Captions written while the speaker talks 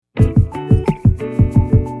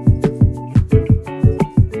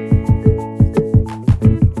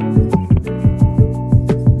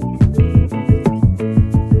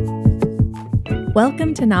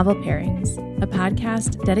Welcome to Novel Pairings, a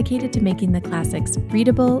podcast dedicated to making the classics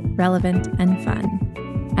readable, relevant, and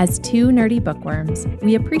fun. As two nerdy bookworms,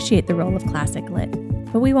 we appreciate the role of classic lit,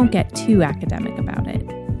 but we won't get too academic about it.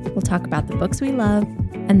 We'll talk about the books we love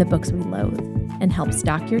and the books we loathe, and help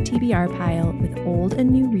stock your TBR pile with old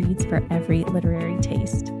and new reads for every literary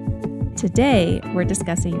taste. Today, we're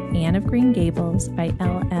discussing Anne of Green Gables by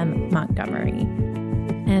L.M. Montgomery.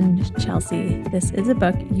 And Chelsea, this is a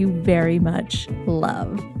book you very much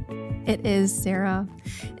love. It is, Sarah.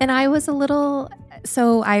 And I was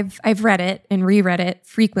I've read it and reread it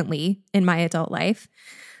frequently in my adult life,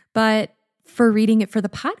 but for reading it for the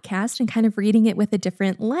podcast and kind of reading it with a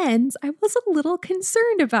different lens, I was a little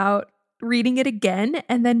concerned about reading it again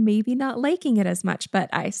and then maybe not liking it as much, but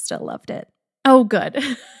I still loved it. Oh, good.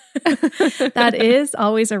 That is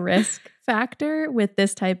always a risk factor with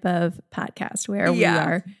this type of podcast where we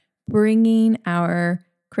are bringing our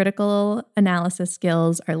critical analysis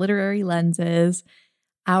skills, our literary lenses,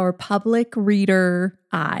 our public reader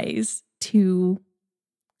eyes to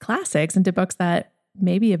classics and to books that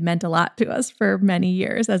maybe have meant a lot to us for many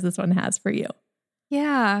years, as this one has for you.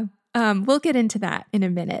 Yeah. We'll get into that in a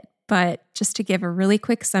minute. But just to give a really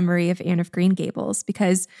quick summary of Anne of Green Gables,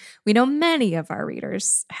 because we know many of our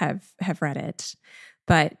readers have read it,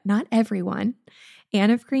 but not everyone.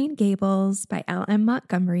 Anne of Green Gables by L.M.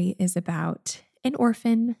 Montgomery is about an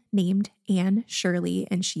orphan named Anne Shirley,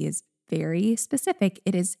 and she is very specific.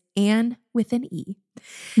 It is Anne with an E.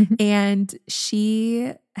 And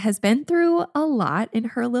she has been through a lot in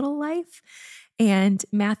her little life. And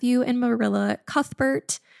Matthew and Marilla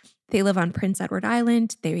Cuthbert, they live on Prince Edward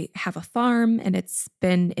Island. They have a farm, and it's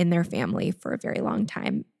been in their family for a very long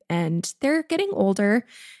time. And they're getting older.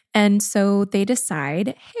 And so they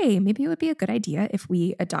decide, hey, maybe it would be a good idea if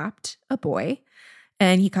we adopt a boy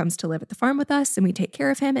and he comes to live at the farm with us and we take care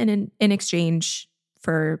of him. And in exchange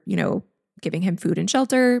for, giving him food and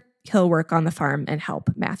shelter, he'll work on the farm and help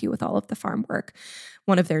Matthew with all of the farm work.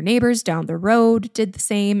 One of their neighbors down the road did the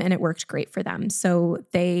same, and it worked great for them. So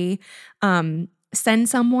they send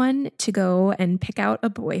someone to go and pick out a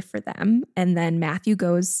boy for them. And then Matthew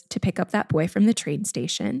goes to pick up that boy from the train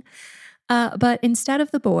station. But instead of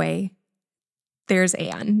the boy, there's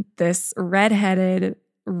Anne, this redheaded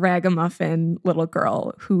ragamuffin little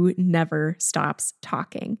girl who never stops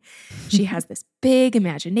talking. She has this big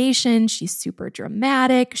imagination. She's super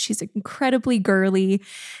dramatic. She's incredibly girly.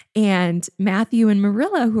 And Matthew and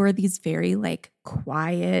Marilla, who are these very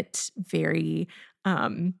quiet, very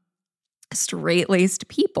straight-laced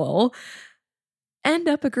people, end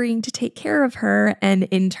up agreeing to take care of her and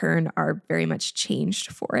in turn are very much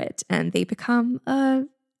changed for it. And they become a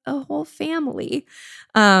whole family.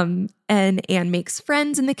 And Anne makes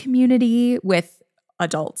friends in the community with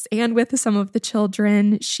adults and with some of the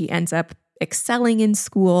children. She ends up excelling in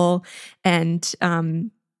school, and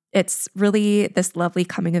it's really this lovely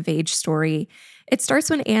coming-of-age story. It starts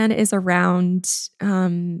when Anne is around,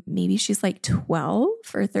 maybe she's 12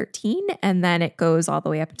 or 13, and then it goes all the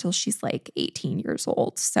way up until she's 18 years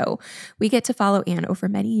old. So we get to follow Anne over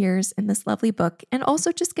many years in this lovely book, and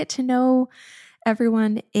also just get to know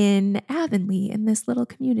everyone in Avonlea, in this little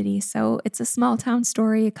community. So it's a small town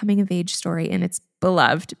story, a coming-of-age story, and it's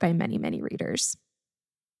beloved by many, many readers.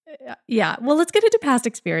 Yeah. Well, let's get into past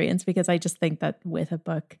experience, because I just think that with a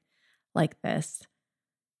book like this,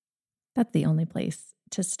 that's the only place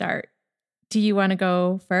to start. Do you want to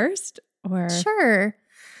go first? Or Sure.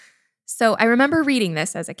 So I remember reading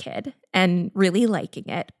this as a kid and really liking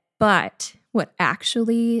it. But what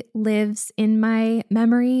actually lives in my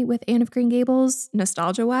memory with Anne of Green Gables,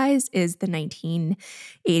 nostalgia-wise, is the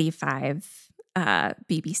 1985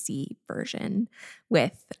 BBC version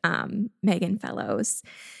with Megan Fellows.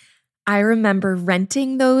 I remember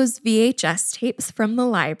renting those VHS tapes from the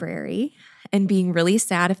library and being really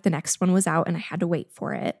sad if the next one was out and I had to wait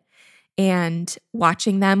for it, and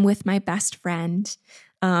watching them with my best friend.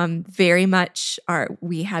 We had very much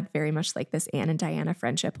this Anne and Diana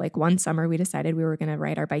friendship. One summer we decided we were going to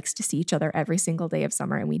ride our bikes to see each other every single day of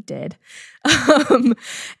summer, and we did.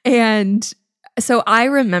 And so I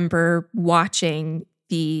remember watching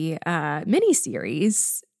the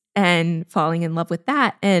miniseries and falling in love with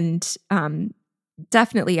that. And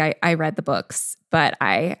definitely I read the books, but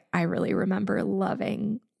I really remember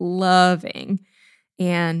loving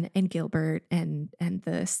Anne and Gilbert and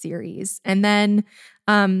the series. And then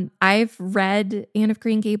I've read Anne of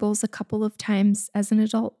Green Gables a couple of times as an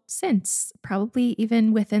adult since, probably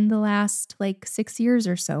even within the last 6 years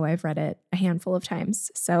or so. I've read it a handful of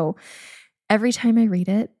times. So every time I read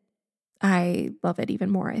it, I love it even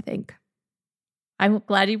more, I think. I'm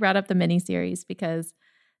glad you brought up the miniseries, because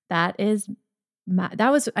that is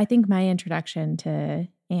that was, I think, my introduction to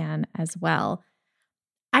Anne as well.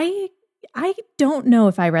 I don't know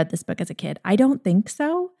if I read this book as a kid. I don't think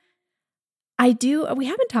so. We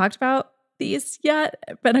haven't talked about these yet,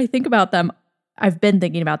 but I think about them. I've been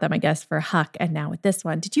thinking about them, I guess, for Huck and now with this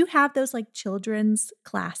one. Did you have those like children's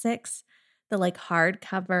classics, the like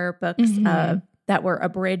hardcover books that were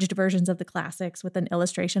abridged versions of the classics with an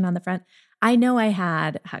illustration on the front? I know I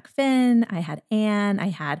had Huck Finn, I had Anne, I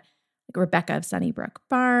had like Rebecca of Sunnybrook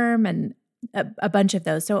Farm and a bunch of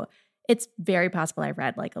those. So it's very possible I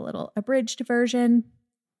read like a little abridged version,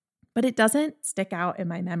 but it doesn't stick out in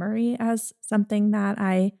my memory as something that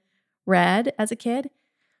I read as a kid.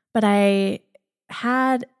 But I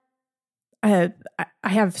have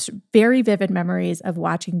very vivid memories of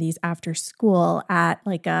watching these after school at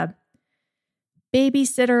like a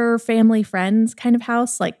babysitter, family friends kind of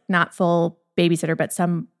house, like not full babysitter, but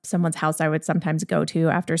someone's house I would sometimes go to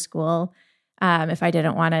after school if I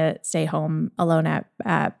didn't want to stay home alone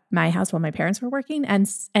at my house while my parents were working.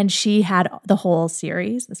 And she had the whole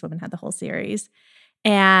series. This woman had the whole series,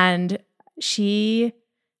 and she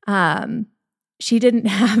didn't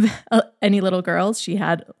have any little girls. She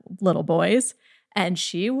had little boys, and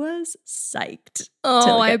she was psyched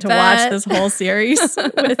to watch this whole series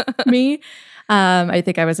with me. I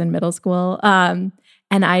think I was in middle school.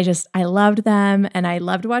 And I loved them, and I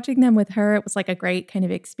loved watching them with her. It was like a great kind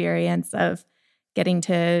of experience of getting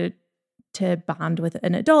to bond with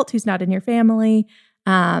an adult who's not in your family.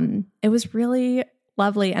 It was really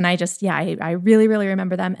lovely. And I really, really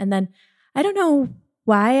remember them. And then I don't know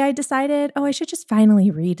why I decided, I should just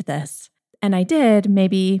finally read this. And I did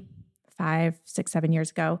maybe 5, 6, 7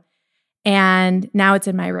 years ago. And now it's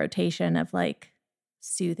in my rotation of like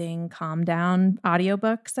soothing, calm down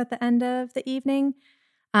audiobooks at the end of the evening.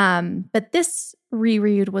 But this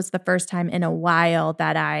reread was the first time in a while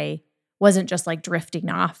that I wasn't just like drifting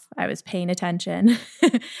off. I was paying attention.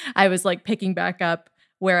 I was like picking back up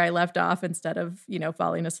where I left off instead of,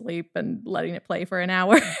 falling asleep and letting it play for an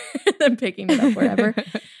hour and then picking it up wherever.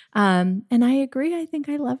 And I agree. I think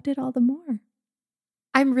I loved it all the more.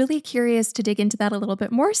 I'm really curious to dig into that a little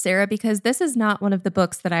bit more, Sarah, because this is not one of the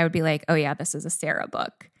books that I would be like, oh yeah, this is a Sarah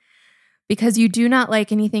book. Because you do not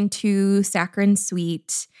like anything too saccharine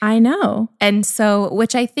sweet. I know. And so,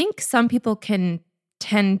 which I think some people can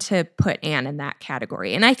tend to put Anne in that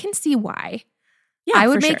category. And I can see why. Yeah, I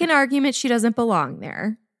would make an argument she doesn't belong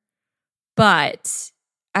there. But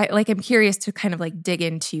I'm curious to kind of like dig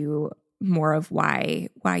into more of why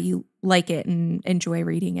you like it and enjoy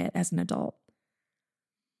reading it as an adult.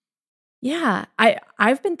 Yeah,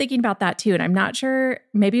 I've been thinking about that too. And I'm not sure,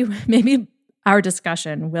 maybe our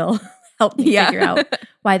discussion will help me figure out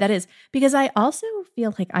why that is. Because I also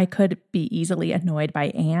feel like I could be easily annoyed by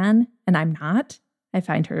Anne, and I'm not. I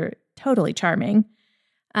find her totally charming.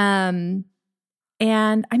 And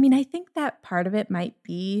I mean, I think that part of it might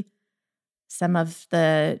be some of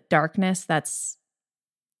the darkness that's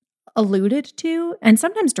alluded to and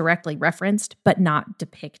sometimes directly referenced, but not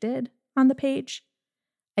depicted on the page.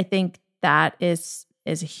 I think that is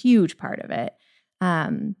a huge part of it.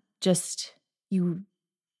 Just you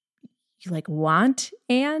like want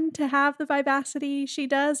Anne to have the vivacity she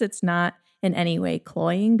does. It's not in any way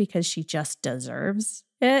cloying because she just deserves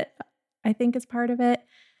it, I think is part of it.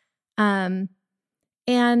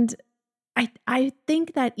 And I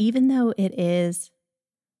think that even though it is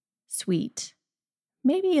sweet,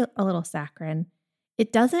 maybe a little saccharine,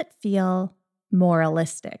 it doesn't feel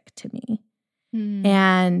moralistic to me.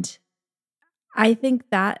 And I think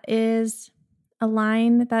that is a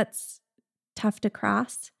line that's tough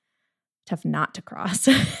not to cross,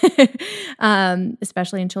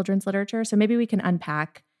 especially in children's literature. So maybe we can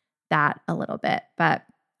unpack that a little bit. But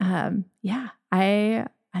I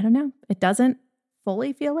don't know. It doesn't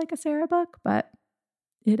fully feel like a Sarah book, but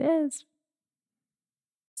it is.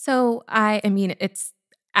 So I mean, it's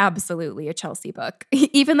absolutely a Chelsea book.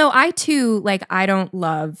 Even though I too, I don't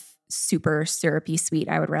love super syrupy sweet.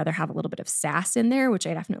 I would rather have a little bit of sass in there, which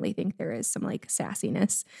I definitely think there is some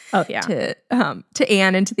sassiness. Oh yeah, to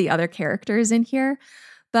Anne and to the other characters in here.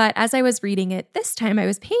 But as I was reading it this time, I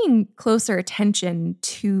was paying closer attention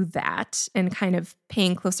to that and kind of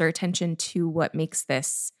paying closer attention to what makes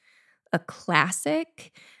this a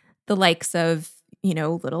classic, the likes of,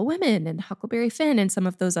 Little Women and Huckleberry Finn and some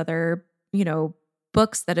of those other,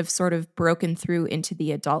 books that have sort of broken through into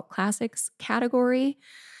the adult classics category.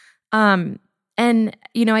 And,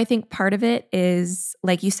 I think part of it is,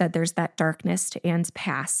 like you said, there's that darkness to Anne's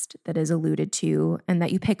past that is alluded to and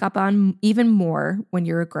that you pick up on even more when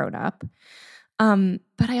you're a grown up.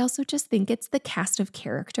 But I also just think it's the cast of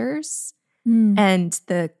characters. and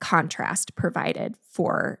the contrast provided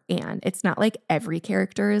for Anne. It's not like every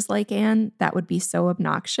character is like Anne. That would be so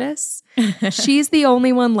obnoxious. She's the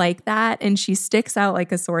only one like that, and she sticks out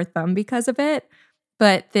like a sore thumb because of it.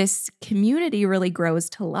 But this community really grows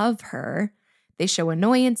to love her. They show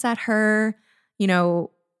annoyance at her. You know,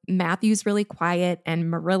 Matthew's really quiet, and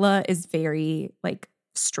Marilla is very like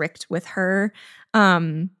strict with her.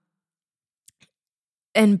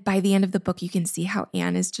 And by the end of the book, you can see how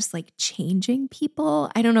Anne is just like changing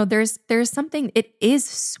people. I don't know. There's something, it is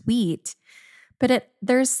sweet, but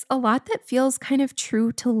there's a lot that feels kind of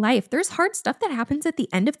true to life. There's hard stuff that happens at the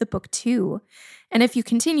end of the book too. And if you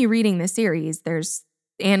continue reading the series,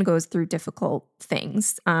 Anne goes through difficult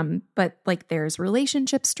things. But like there's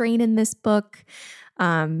relationship strain in this book.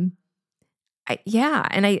 And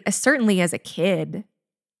I certainly as a kid,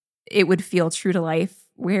 it would feel true to life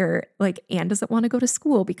where like Anne doesn't want to go to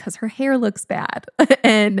school because her hair looks bad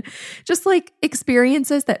and just like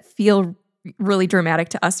experiences that feel really dramatic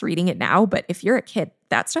to us reading it now. But if you're a kid,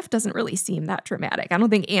 that stuff doesn't really seem that dramatic. I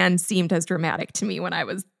don't think Anne seemed as dramatic to me when I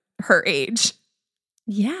was her age.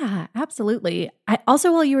 Yeah, absolutely. I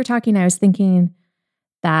also, while you were talking, I was thinking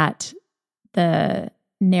that the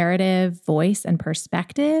narrative voice and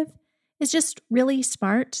perspective is just really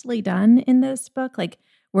smartly done in this book. Like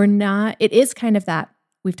it is kind of that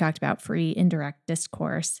we've talked about free indirect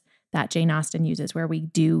discourse that Jane Austen uses where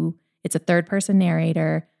it's a third person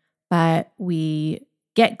narrator, but we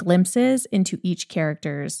get glimpses into each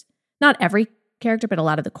character's, not every character, but a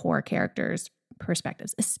lot of the core characters'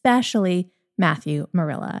 perspectives, especially Matthew,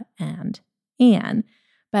 Marilla, and Anne.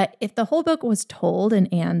 But if the whole book was told in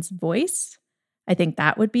Anne's voice, I think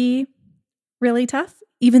that would be really tough,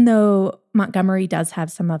 even though Montgomery does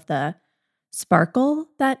have some of the sparkle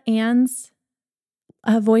that Anne's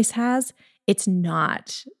voice has. It's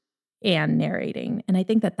not Anne narrating. And I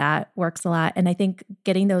think that works a lot. And I think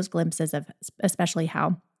getting those glimpses of especially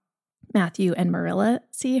how Matthew and Marilla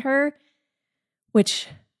see her, which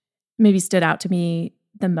maybe stood out to me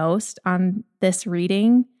the most on this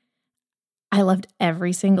reading. I loved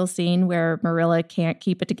every single scene where Marilla can't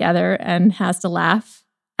keep it together and has to laugh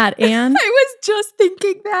at Anne. I was just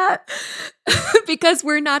thinking that because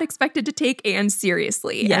we're not expected to take Anne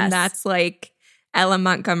seriously. Yes. And that's like Ella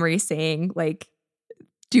Montgomery saying, like,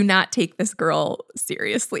 do not take this girl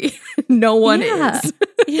seriously. No one is.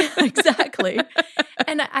 Yeah, exactly.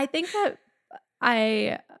 And I think that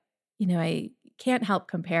I can't help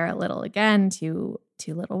compare a little again to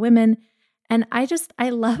Little Women. And I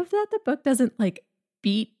love that the book doesn't like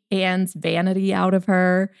beat Anne's vanity out of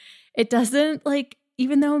her. It doesn't like,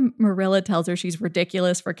 even though Marilla tells her she's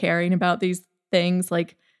ridiculous for caring about these things,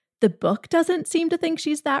 like the book doesn't seem to think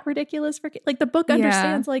she's that ridiculous for like the book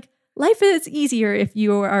understands like life is easier if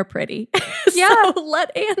you are pretty. Yeah. So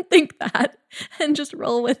let Anne think that and just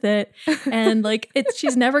roll with it. And like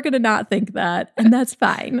she's never going to not think that. And that's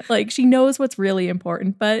fine. Like she knows what's really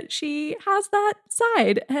important, but she has that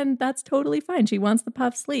side and that's totally fine. She wants the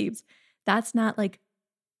puff sleeves. That's not like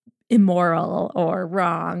immoral or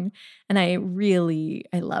wrong. And I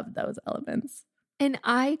love those elements. And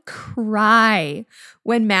I cry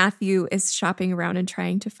when Matthew is shopping around and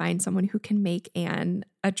trying to find someone who can make Anne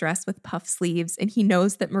a dress with puff sleeves. And he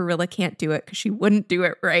knows that Marilla can't do it because she wouldn't do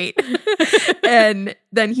it right. And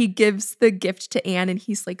then he gives the gift to Anne and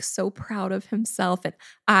he's like so proud of himself. And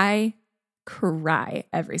I cry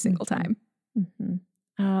every single time. Mm-hmm.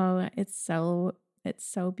 Oh, it's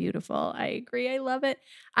so beautiful. I agree. I love it.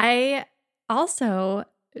 I also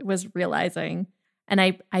was realizing, and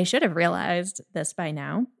I should have realized this by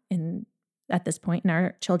now at this point in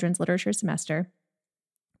our children's literature semester,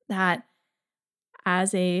 that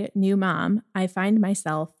as a new mom, I find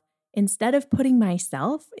myself, instead of putting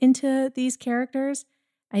myself into these characters,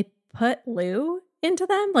 I put Lou into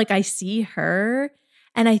them. Like I see her,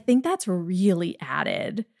 and I think that's really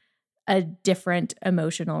added a different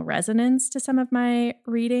emotional resonance to some of my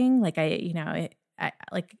reading. Like I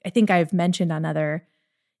think I've mentioned in other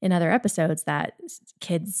episodes that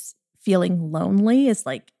kids feeling lonely is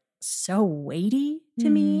like so weighty to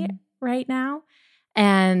me right now.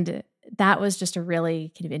 And that was just a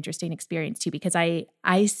really kind of interesting experience too, because I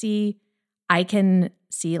can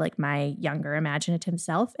see like my younger imaginative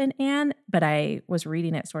self in Anne, but I was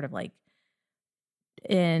reading it sort of like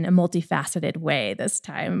in a multifaceted way this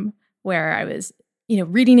time, where I was,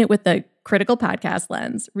 reading it with the critical podcast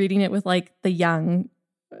lens, reading it with like the young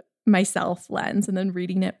myself lens, and then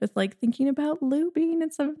reading it with like thinking about Lou being in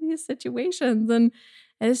some of these situations. And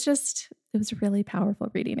it was a really powerful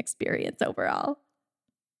reading experience overall.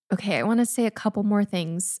 Okay, I want to say a couple more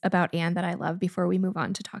things about Anne that I love before we move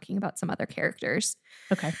on to talking about some other characters.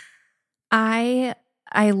 Okay. I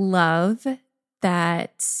love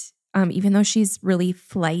that even though she's really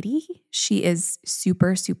flighty, she is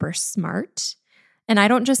super, super smart. And I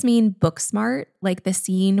don't just mean book smart, like the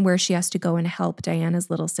scene where she has to go and help Diana's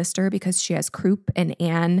little sister because she has croup, and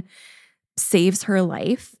Anne saves her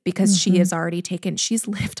life because she has already she's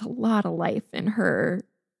lived a lot of life in her,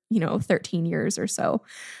 13 years or so.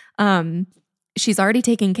 She's already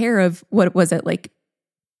taken care of, what was it, like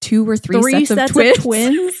 2 or 3 sets of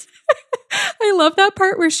twins? I love that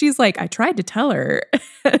part where she's like, I tried to tell her,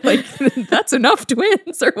 like, that's enough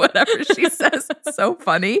twins or whatever she says. It's so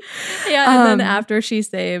funny. Yeah. And then after she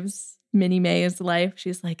saves Minnie May's life,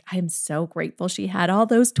 she's like, I'm so grateful she had all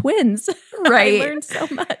those twins. Right. I learned so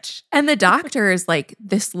much. And the doctor is like,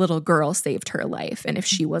 this little girl saved her life. And if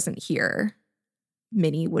she wasn't here,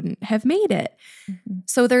 Minnie wouldn't have made it.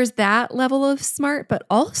 So there's that level of smart, but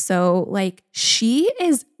also like she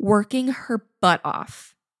is working her butt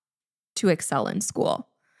off to excel in school.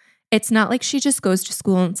 It's not like she just goes to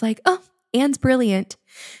school and it's like, oh, Anne's brilliant.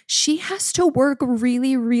 She has to work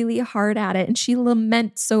really, really hard at it. And she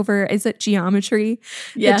laments over, is it geometry?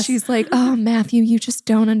 Yes. And she's like, oh, Matthew, you just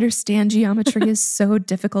don't understand. Geometry is so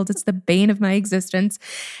difficult. It's the bane of my existence.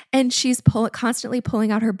 And she's constantly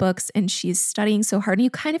pulling out her books and she's studying so hard. And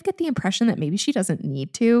you kind of get the impression that maybe she doesn't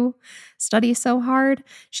need to study so hard.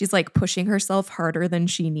 She's like pushing herself harder than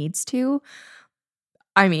she needs to.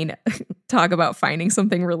 I mean, talk about finding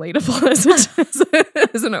something relatable as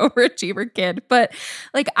an overachiever kid. But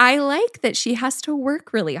like, I like that she has to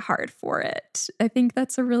work really hard for it. I think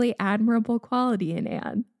that's a really admirable quality in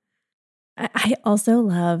Anne. I also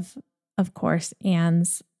love, of course,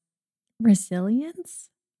 Anne's resilience.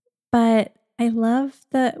 But I love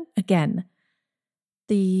to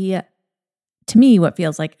me, what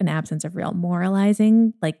feels like an absence of real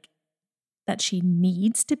moralizing, like that she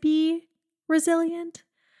needs to be resilient,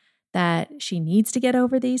 that she needs to get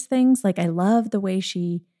over these things. Like, I love the way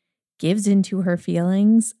she gives into her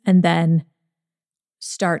feelings and then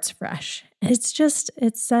starts fresh. It's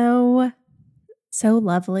so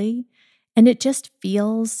lovely. And it just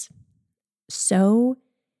feels so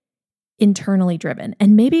internally driven.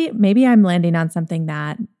 And maybe I'm landing on something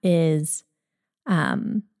that is,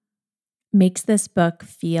 makes this book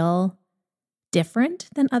feel different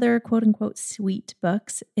than other quote unquote sweet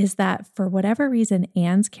books, is that for whatever reason,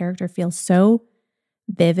 Anne's character feels so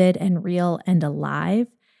vivid and real and alive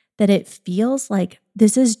that it feels like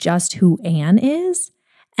this is just who Anne is,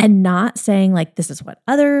 and not saying like this is what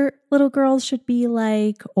other little girls should be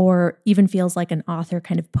like, or even feels like an author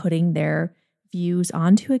kind of putting their views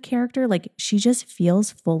onto a character. Like, she just feels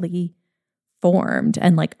fully formed.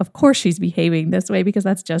 And like, of course she's behaving this way because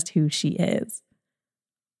that's just who she is.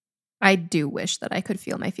 I do wish that I could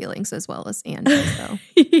feel my feelings as well as Anne does, though.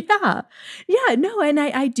 Yeah. No, and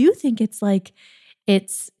I do think it's like,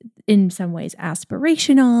 it's in some ways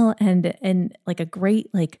aspirational and like a great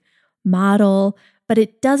like model, but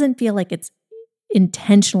it doesn't feel like it's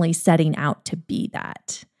intentionally setting out to be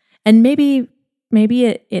that. And maybe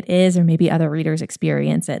it is, or maybe other readers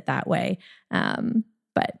experience it that way.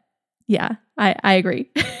 But yeah, I agree.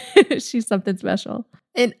 She's something special.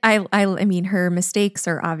 And I mean, her mistakes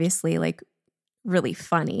are obviously like really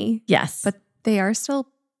funny. Yes. But they are still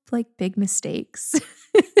like big mistakes,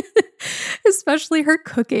 especially her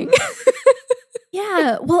cooking.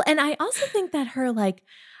 Yeah. Well, and I also think that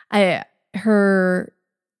her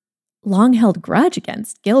long-held grudge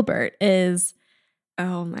against Gilbert is,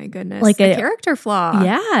 oh my goodness, like a character flaw.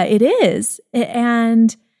 Yeah, it is.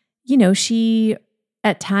 And, she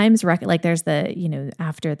at times, like there's the,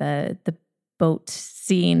 after the boat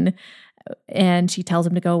scene, and she tells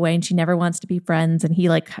him to go away and she never wants to be friends. And he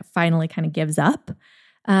like finally kind of gives up,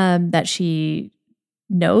 that she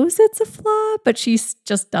knows it's a flaw, but she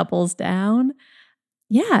just doubles down.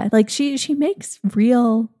 Yeah. Like she makes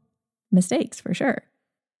real mistakes for sure.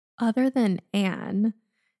 Other than Anne,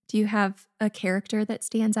 do you have a character that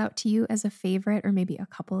stands out to you as a favorite, or maybe a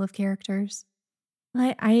couple of characters?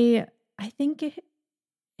 I think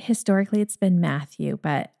historically it's been Matthew,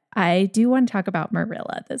 but I do want to talk about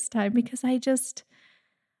Marilla this time because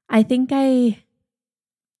I think I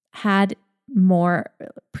had more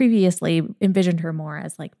previously envisioned her more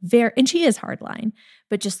as like and she is hardline,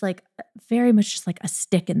 but just like very much just like a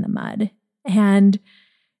stick in the mud. And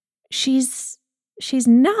she's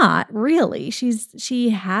not really. She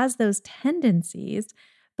has those tendencies,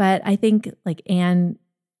 but I think like Anne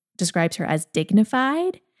describes her as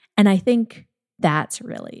dignified, and I think that's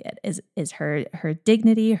really it. Is her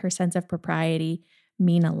dignity, her sense of propriety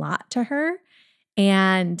mean a lot to her,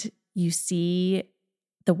 and you see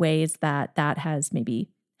the ways that has maybe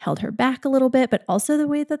held her back a little bit, but also the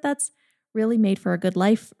way that that's really made for a good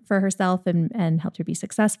life for herself and helped her be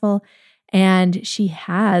successful. And she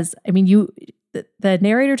has, I mean, the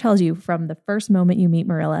narrator tells you from the first moment you meet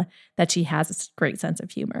Marilla that she has a great sense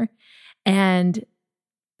of humor. And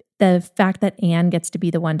the fact that Anne gets to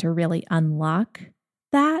be the one to really unlock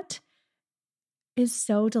that is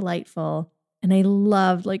so delightful. And I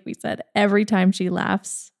love, like we said, every time she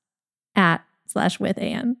laughs at/with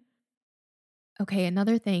Anne. Okay,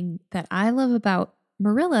 another thing that I love about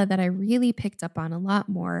Marilla that I really picked up on a lot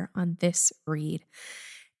more on this read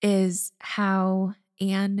is how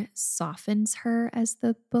Anne softens her as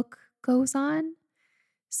the book goes on.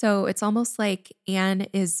 So it's almost like Anne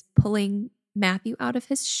is pulling Matthew out of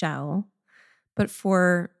his shell. But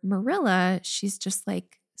for Marilla, she's just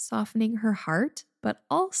like softening her heart, but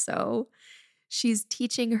also she's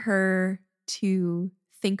teaching her to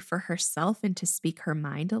think for herself and to speak her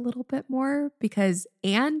mind a little bit more, because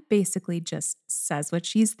Anne basically just says what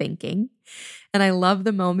she's thinking. And I love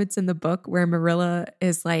the moments in the book where Marilla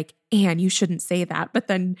is like, Anne, you shouldn't say that. But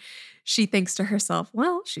then she thinks to herself,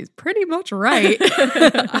 well, she's pretty much right.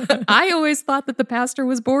 I always thought that the pastor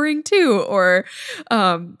was boring too. Or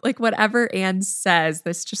like whatever Anne says,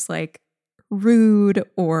 that's just like rude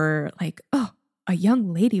or like, oh, a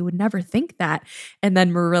young lady would never think that. And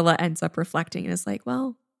then Marilla ends up reflecting and is like,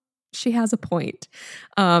 well, she has a point.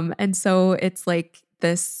 And so it's like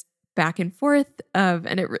this back and forth of,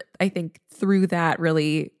 and I think through that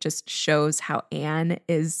really just shows how Anne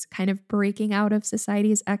is kind of breaking out of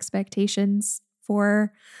society's expectations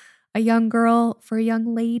for a young girl, for a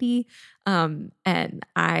young lady. And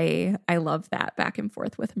I love that back and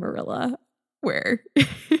forth with Marilla where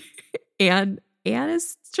Anne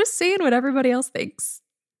is just saying what everybody else thinks.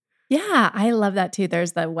 Yeah, I love that too.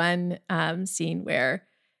 There's that one scene where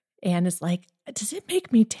Anne is like, does it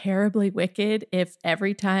make me terribly wicked if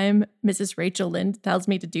every time Mrs. Rachel Lynde tells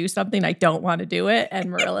me to do something, I don't want to do it? And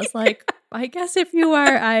Marilla's like, I guess if you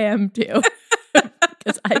are, I am too.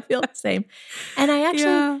 Because I feel the same. And I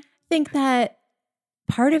actually think that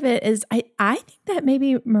part of it is, I think that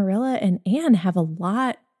maybe Marilla and Anne have a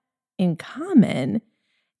lot in common.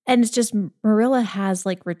 And it's just Marilla has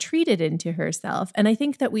like retreated into herself. And I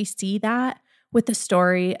think that we see that with the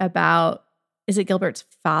story about, is it Gilbert's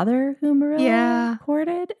father who Marilla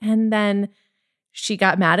courted? And then she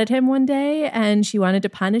got mad at him one day and she wanted to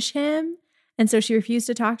punish him. And so she refused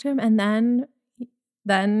to talk to him. And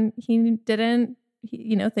then he didn't,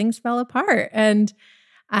 things fell apart. And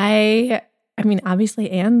I mean, obviously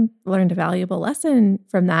Anne learned a valuable lesson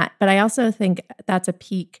from that. But I also think that's a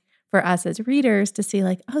peek for us as readers to see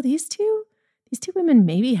like, oh, these two women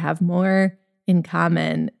maybe have more in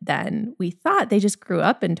common than we thought. They just grew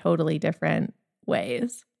up in totally different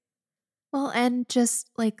ways. Well, and just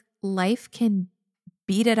like life can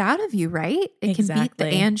beat it out of you, right? It can beat the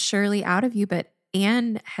Anne Shirley out of you, but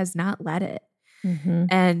Anne has not let it. Mm-hmm.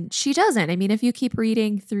 And she doesn't. I mean, if you keep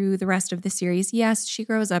reading through the rest of the series, yes, she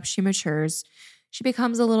grows up, she matures, she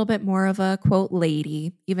becomes a little bit more of a quote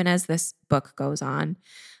lady, even as this book goes on,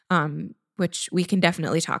 which we can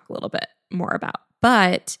definitely talk a little bit more about.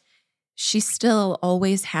 But she still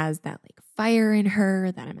always has that like fire in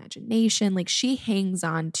her, that imagination. Like she hangs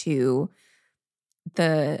on to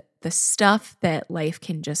the stuff that life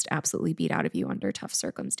can just absolutely beat out of you under tough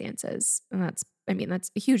circumstances. And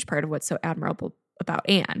that's a huge part of what's so admirable about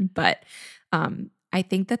Anne. But I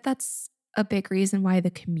think that that's a big reason why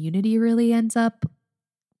the community really ends up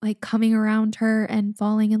like coming around her and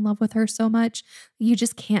falling in love with her so much. You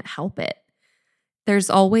just can't help it.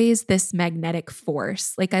 There's always this magnetic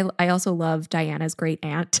force. Like I also love Diana's great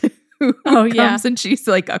aunt who comes and she's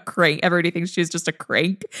like a crank. Everybody thinks she's just a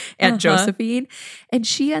crank, Aunt Josephine. And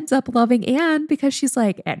she ends up loving Anne because she's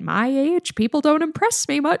like, at my age, people don't impress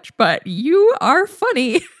me much, but you are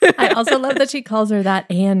funny. I also love that she calls her that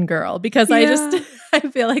Anne girl because I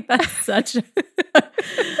feel like that's such,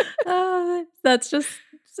 that's just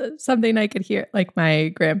something I could hear like my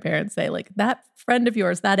grandparents say, like that friend of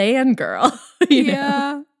yours, that Anne girl. you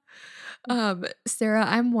know? Sarah,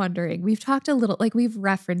 I'm wondering, we've talked a little, like we've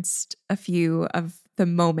referenced a few of the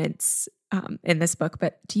moments in this book,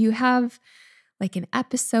 but do you have like an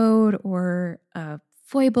episode or a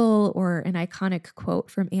foible or an iconic quote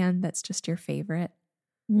from Anne that's just your favorite?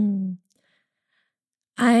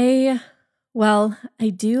 I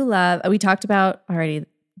do love, we talked about already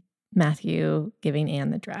Matthew giving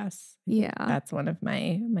Anne the dress. Yeah. That's one of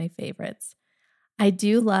my favorites. I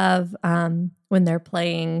do love when they're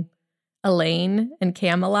playing Elaine and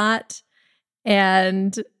Camelot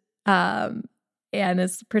and Anne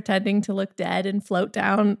is pretending to look dead and float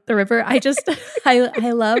down the river. I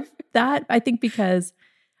love that. I think because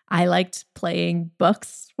I liked playing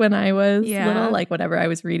books when I was little. Like whatever I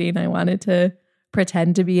was reading, I wanted to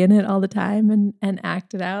pretend to be in it all the time and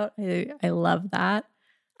act it out. I love that.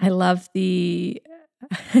 I love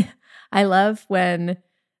I love when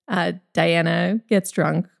Diana gets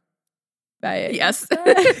drunk. Yes.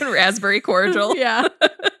 Raspberry cordial. Yeah.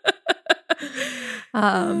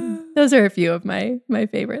 Those are a few of my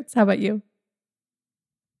favorites. How about you?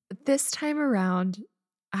 This time around,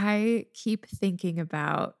 I keep thinking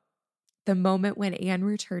about the moment when Anne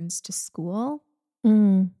returns to school.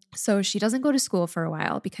 So she doesn't go to school for a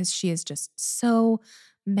while because she is just so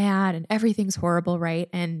mad and everything's horrible, right?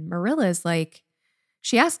 And Marilla's like,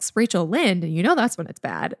 she asks Rachel Lynde, and you know that's when it's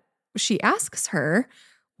bad. She asks her,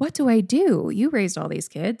 what do I do? You raised all these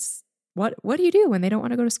kids. What do you do when they don't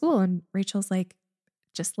want to go to school? And Rachel's like,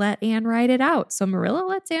 just let Anne ride it out. So Marilla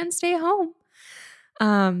lets Anne stay home.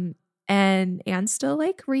 And Anne's still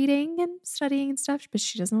like reading and studying and stuff, but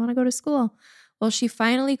she doesn't want to go to school. Well, she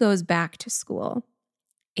finally goes back to school,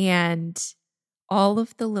 and all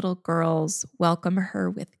of the little girls welcome her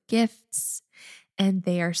with gifts, and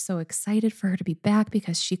they are so excited for her to be back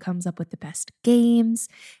because she comes up with the best games.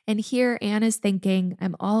 And here Anne is thinking,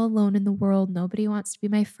 I'm all alone in the world. Nobody wants to be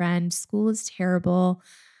my friend. School is terrible.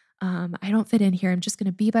 I don't fit in here. I'm just going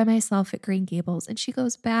to be by myself at Green Gables. And she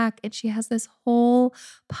goes back and she has this whole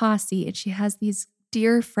posse and she has these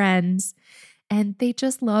dear friends and they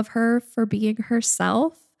just love her for being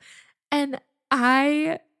herself. And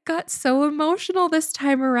I got so emotional this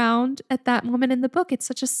time around at that moment in the book. It's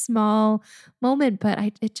such a small moment, but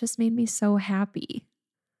it just made me so happy.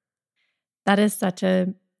 That is such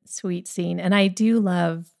a sweet scene. And I do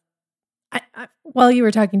love, while you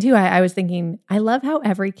were talking too, I was thinking, I love how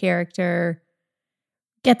every character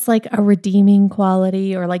gets like a redeeming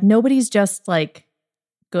quality, or like nobody's just like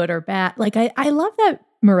good or bad. Like I love that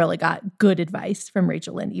Marilla got good advice from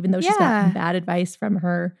Rachel Lynde, even though she's gotten bad advice from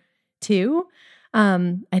her too.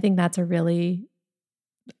 I think that's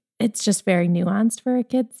it's just very nuanced for a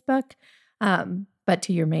kid's book. But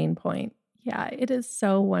to your main point, yeah, it is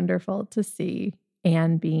so wonderful to see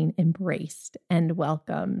Anne being embraced and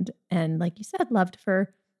welcomed and, like you said, loved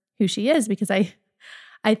for who she is, because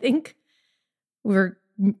I think we're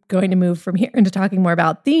going to move from here into talking more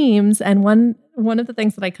about themes. And one of the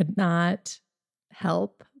things that I could not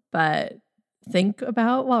help but think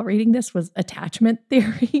about while reading this was attachment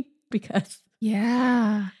theory, because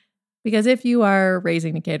if you are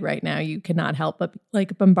raising a kid right now, you cannot help but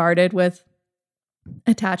like bombarded with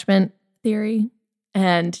attachment theory.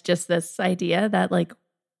 And just this idea that like,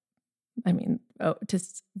 I mean,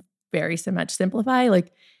 just very so much simplify,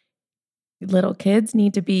 like little kids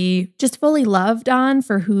need to be just fully loved on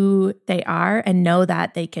for who they are and know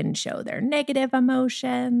that they can show their negative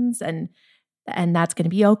emotions and that's going to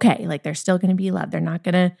be okay. Like they're still going to be loved.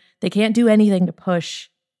 They can't do anything to push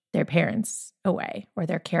their parents away or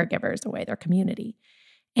their caregivers away, their community.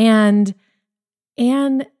 And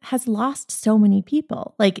Anne has lost so many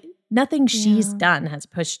people. Like nothing she's done has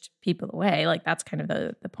pushed people away. Like that's kind of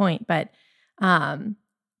the point. But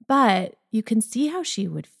you can see how she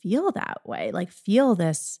would feel that way, like feel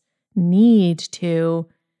this need to,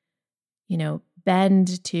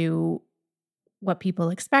 bend to what people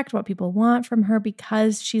expect, what people want from her,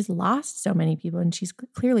 because she's lost so many people and she's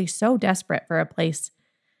clearly so desperate for a place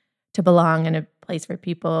to belong and a place where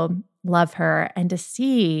people love her. And to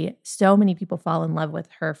see so many people fall in love with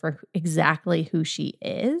her for exactly who she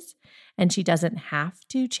is, and she doesn't have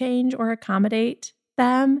to change or accommodate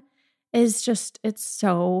them, is just, it's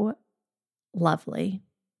so lovely.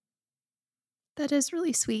 That is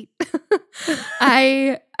really sweet.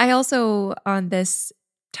 I also, on this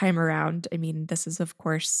time around, I mean, this was the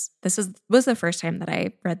first time that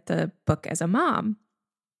I read the book as a mom.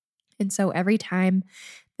 And so every time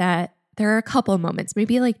that there are a couple moments,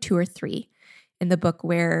 maybe like 2 or 3 in the book,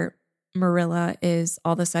 where Marilla is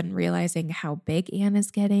all of a sudden realizing how big Anne is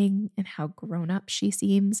getting and how grown up she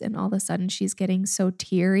seems. And all of a sudden she's getting so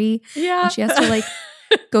teary. Yeah. And she has to like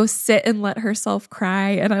go sit and let herself cry.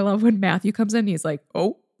 And I love when Matthew comes in and he's like,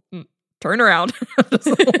 oh, turn around.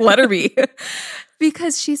 Just let her be.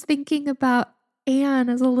 Because she's thinking about Anne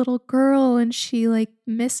as a little girl, and she like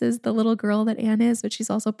misses the little girl that Anne is, but she's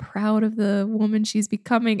also proud of the woman she's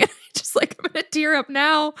becoming. And just like, I'm going to tear up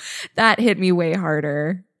now. That hit me way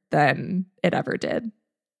harder than it ever did.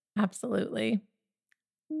 Absolutely.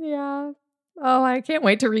 Yeah. Oh, I can't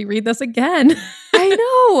wait to reread this again. I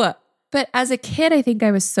know. But as a kid, I think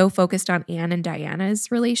I was so focused on Anne and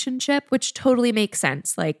Diana's relationship, which totally makes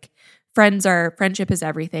sense. Like friendship is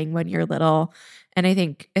everything when you're little. And I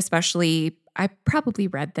think especially, I probably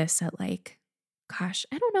read this at like gosh,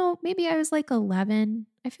 I don't know, maybe I was like 11.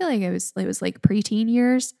 I feel like it was like preteen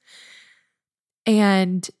years.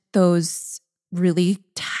 And those really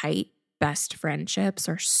tight best friendships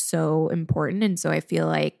are so important. And so I feel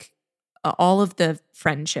like all of the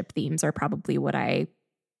friendship themes are probably what I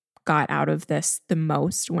got out of this the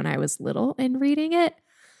most when I was little in reading it.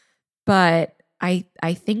 But I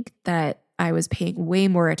think that I was paying way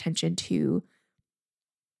more attention to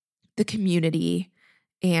the community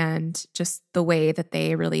and just the way that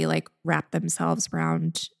they really like wrap themselves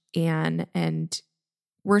around Anne and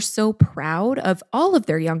were so proud of all of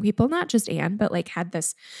their young people, not just Anne, but like had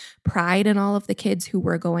this pride in all of the kids who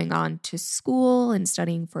were going on to school and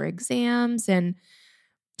studying for exams, and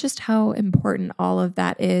just how important all of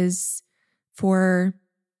that is for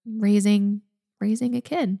raising a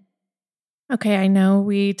kid. Okay, I know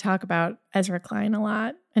we talk about Ezra Klein a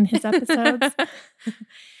lot in his episodes,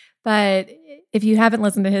 but if you haven't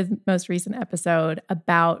listened to his most recent episode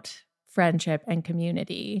about friendship and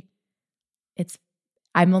community,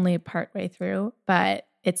 I'm only partway through, but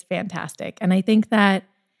it's fantastic. And I think that,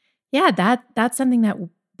 yeah, that's something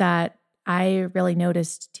that I really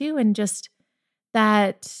noticed too. And just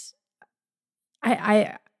that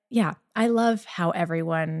I love how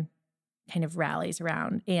everyone kind of rallies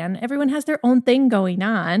around Anne. Everyone has their own thing going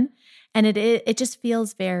on. And it just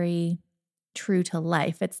feels very true to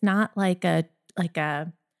life. It's not like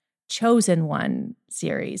a chosen one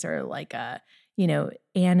series or like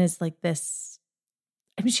Anne is like this.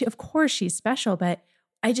 I mean, of course she's special, but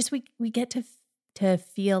we get to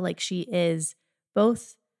feel like she is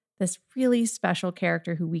both this really special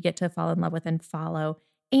character who we get to fall in love with and follow,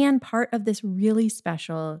 and part of this really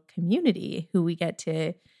special community who we get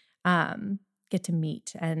to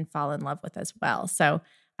meet and fall in love with as well. So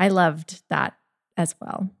I loved that as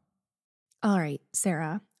well. All right,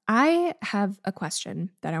 Sarah, I have a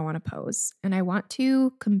question that I want to pose, and I want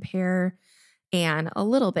to compare Anne a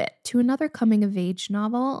little bit to another coming of age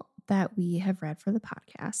novel that we have read for the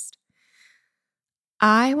podcast.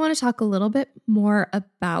 I want to talk a little bit more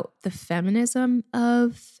about the feminism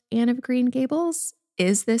of Anne of Green Gables.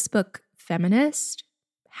 Is this book feminist?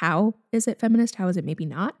 How is it feminist? How is it maybe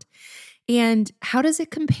not? And how does it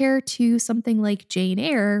compare to something like Jane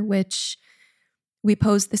Eyre, which we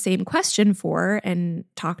posed the same question for and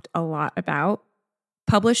talked a lot about?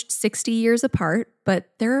 Published 60 years apart, but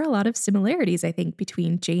there are a lot of similarities, I think,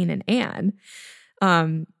 between Jane and Anne.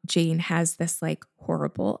 Jane has this like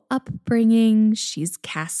horrible upbringing. She's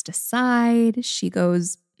cast aside. She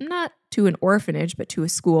goes not to an orphanage, but to a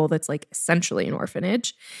school that's like essentially an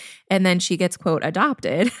orphanage. And then she gets, quote,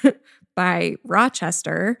 adopted by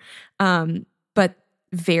Rochester. But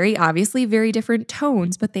very obviously very different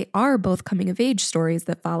tones, but they are both coming of age stories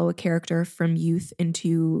that follow a character from youth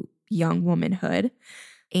into young womanhood.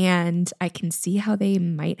 And I can see how they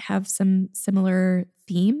might have some similar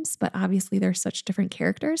themes, but obviously they're such different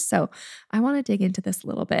characters. So I want to dig into this a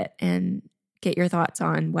little bit and get your thoughts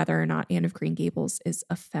on whether or not Anne of Green Gables is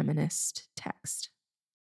a feminist text.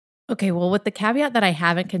 Okay, well, with the caveat that I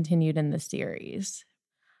haven't continued in the series,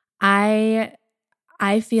 I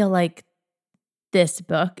feel like this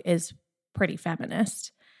book is pretty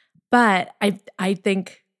feminist. But I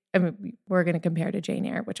think, I mean, we're going to compare to Jane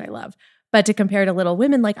Eyre, which I love. But to compare to Little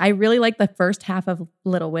Women, like I really like the first half of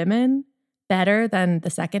Little Women better than the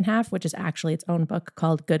second half, which is actually its own book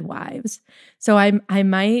called Good Wives. So I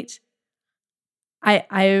might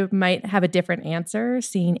have a different answer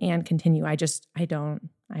seeing Anne continue. I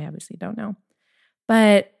obviously don't know.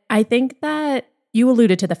 But I think that you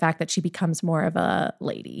alluded to the fact that she becomes more of a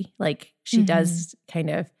lady. Like she does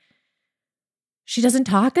she doesnn't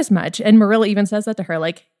talk as much. And Marilla even says that to her,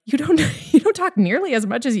 like, you don't talk nearly as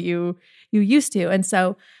much as you used to. And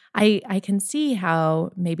so I can see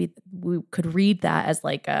how maybe we could read that as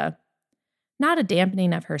like not a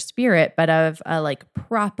dampening of her spirit, but of a like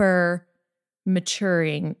proper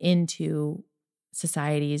maturing into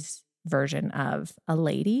society's version of a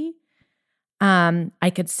lady.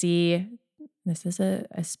 I could see, this is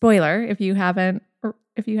a spoiler if you haven't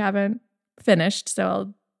finished, so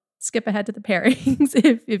I'll skip ahead to the pairings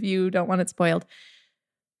if you don't want it spoiled.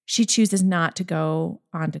 She chooses not to go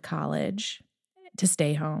on to college, to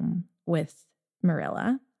stay home with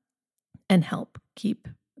Marilla and help keep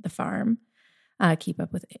the farm, keep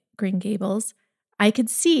up with Green Gables. I could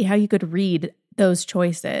see how you could read those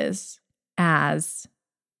choices as,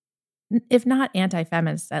 if not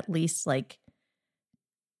anti-feminist, at least like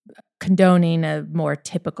condoning a more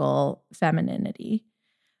typical femininity.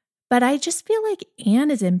 But I just feel like Anne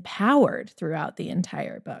is empowered throughout the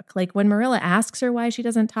entire book. Like when Marilla asks her why she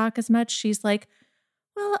doesn't talk as much, she's like,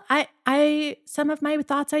 well, I some of my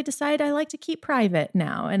thoughts I decide I like to keep private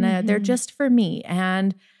now, and they're just for me.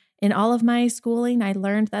 And in all of my schooling, I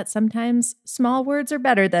learned that sometimes small words are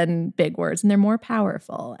better than big words, and they're more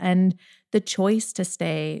powerful. And the choice to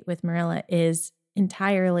stay with Marilla is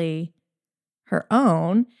entirely her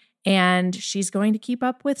own, and she's going to keep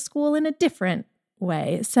up with school in a different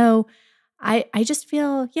way. So I just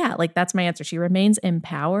feel, like that's my answer. She remains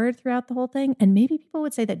empowered throughout the whole thing. And maybe people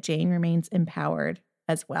would say that Jane remains empowered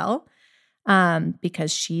as well,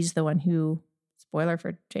 because she's the one who, spoiler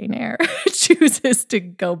for Jane Eyre, chooses to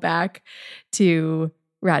go back to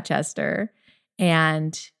Rochester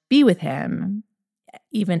and be with him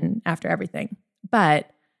even after everything. But,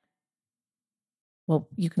 well,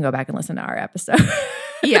 you can go back and listen to our episode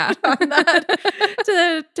on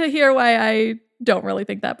that to hear why I don't really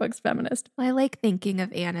think that book's feminist. Well, I like thinking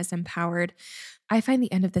of Anne as empowered. I find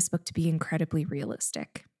the end of this book to be incredibly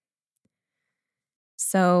realistic.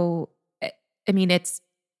 So, I mean, it's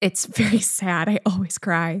very sad. I always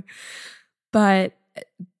cry. But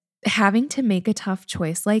having to make a tough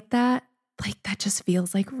choice like that just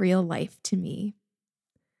feels like real life to me.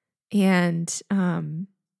 And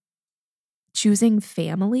choosing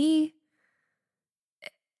family,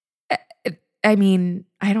 I mean,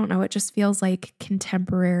 I don't know. It just feels like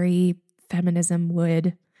contemporary feminism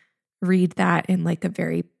would read that in like a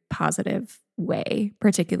very positive way,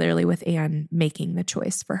 particularly with Anne making the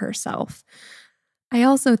choice for herself. I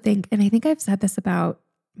also think, and I think I've said this about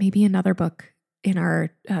maybe another book in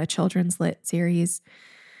our children's lit series,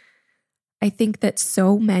 I think that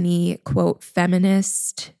so many, quote,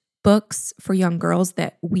 feminist books for young girls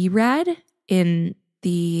that we read in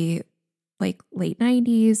the like late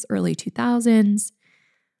 90s, early 2000s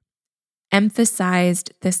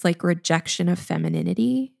emphasized this like rejection of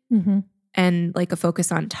femininity and like a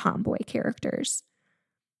focus on tomboy characters.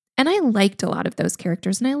 And I liked a lot of those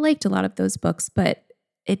characters and I liked a lot of those books, but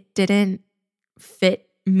it didn't fit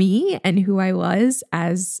me and who I was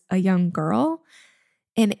as a young girl.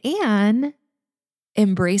 And Anne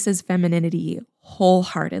embraces femininity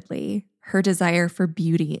wholeheartedly. Her desire for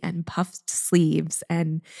beauty and puffed sleeves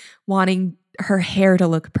and wanting her hair to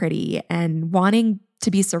look pretty and wanting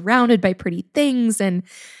to be surrounded by pretty things and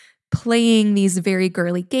playing these very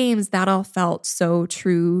girly games, that all felt so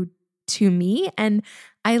true to me. And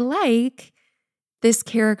I like this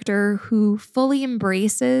character who fully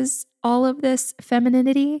embraces all of this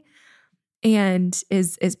femininity and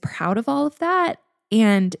is proud of all of that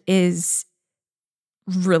and is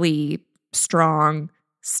really strong,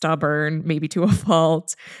 stubborn, maybe to a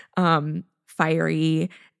fault, fiery,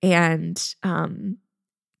 and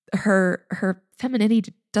her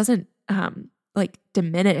femininity doesn't like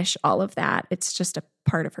diminish all of that. It's just a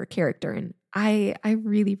part of her character, and I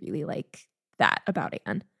really, really like that about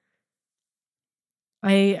Anne.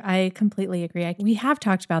 I completely agree. We have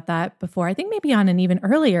talked about that before. I think maybe on an even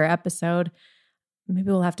earlier episode. Maybe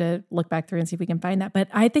we'll have to look back through and see if we can find that. But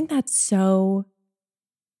I think that's so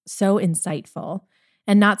insightful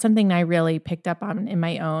and not something I really picked up on in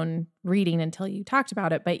my own reading until you talked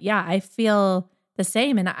about it. But yeah, I feel the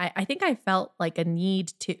same. And I think I felt like a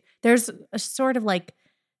need to, there's a sort of like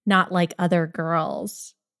not like other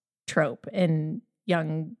girls trope in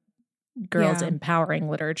young girls empowering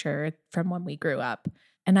literature from when we grew up.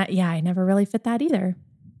 And I never really fit that either.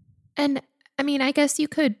 And I mean, I guess you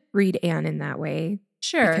could read Anne in that way.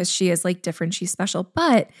 Sure. Because she is like different. She's special,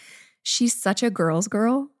 but she's such a girl's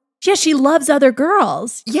girl. Yeah, she loves other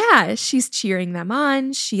girls. Yeah, she's cheering them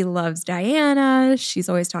on. She loves Diana. She's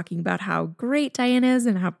always talking about how great Diana is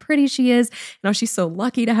and how pretty she is. And how she's so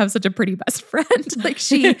lucky to have such a pretty best friend. Like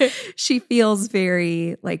she feels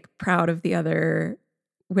very like proud of the other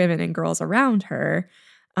women and girls around her.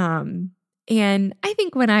 And I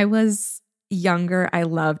think when I was younger, I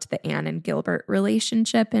loved the Anne and Gilbert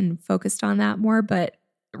relationship and focused on that more. But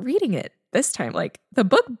reading it this time, like the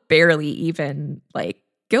book barely even like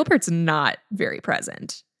Gilbert's not very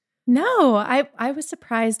present. No, I was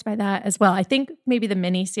surprised by that as well. I think maybe the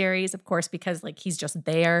miniseries, of course, because like he's just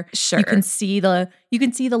there. Sure, you can see the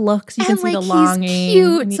looks, you and can see like, the longing. He's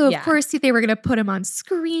cute, so of course they were going to put him on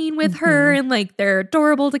screen with her, and like they're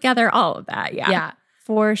adorable together. All of that, yeah,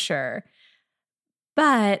 for sure.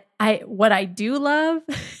 But what I do love,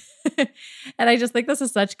 and I just think this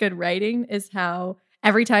is such good writing, is how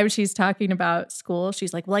every time she's talking about school,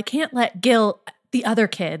 she's like, "Well, I can't let the other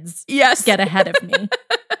kids get ahead of me."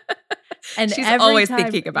 And she's always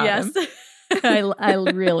thinking about him. I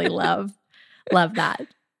really love that.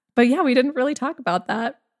 But yeah, we didn't really talk about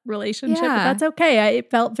that relationship, but that's okay. It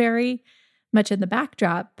felt very much in the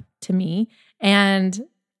backdrop to me. And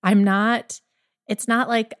it's not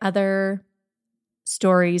like other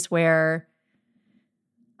stories where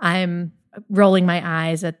I'm rolling my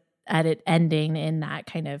eyes at it ending in that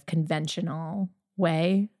kind of conventional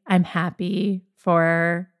way. I'm happy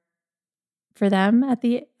for them at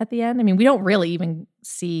the end. I mean, we don't really even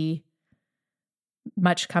see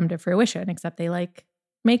much come to fruition except they like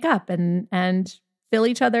make up and fill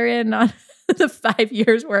each other in on the 5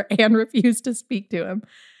 years where Anne refused to speak to him.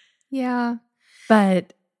 Yeah.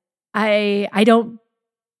 But I don't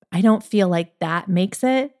feel like that makes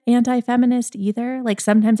it anti-feminist either. Like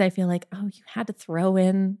sometimes I feel like, oh, you had to throw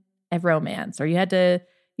in a romance or you had to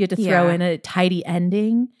throw in a tidy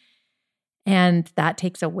ending, and that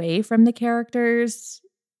takes away from the characters'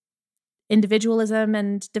 individualism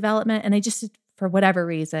and development. And I just, for whatever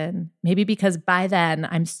reason, maybe because by then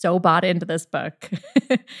I'm so bought into this book,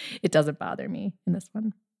 it doesn't bother me in this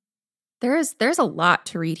one. There's a lot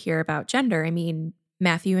to read here about gender. I mean,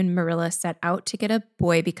 Matthew and Marilla set out to get a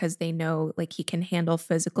boy because they know like he can handle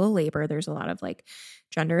physical labor. There's a lot of like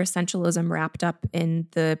gender essentialism wrapped up in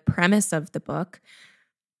the premise of the book.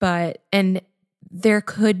 And there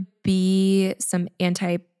could be some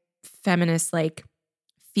anti-feminist like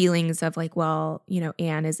feelings of like, well, you know,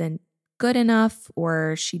 Anne isn't good enough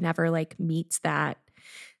or she never like meets that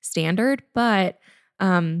standard. But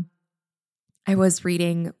I was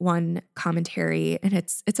reading one commentary and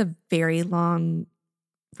it's a very long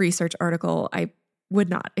research article. I would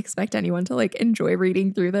not expect anyone to like enjoy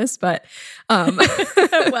reading through this, but well,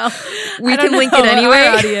 we can link it anyway.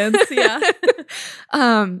 Our audience, yeah.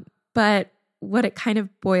 But what it kind of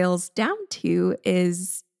boils down to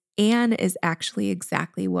is Anne is actually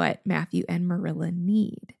exactly what Matthew and Marilla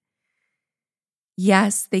need.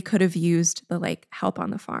 Yes, they could have used the like help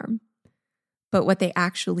on the farm, but what they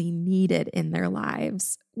actually needed in their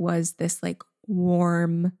lives was this like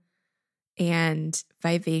warm and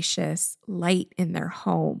vivacious light in their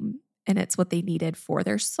home. And it's what they needed for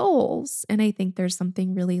their souls. And I think there's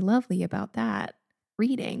something really lovely about that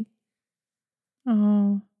reading.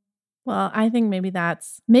 Oh, well, I think maybe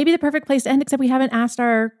that's the perfect place to end, except we haven't asked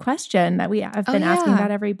our question that we have been asking about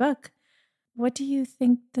every book. What do you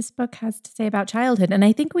think this book has to say about childhood? And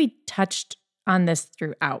I think we touched on this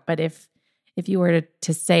throughout, but if you were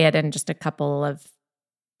to say it in just a couple of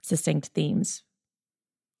succinct themes.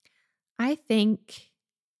 I think,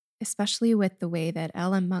 especially with the way that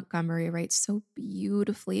Ellen Montgomery writes so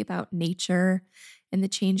beautifully about nature and the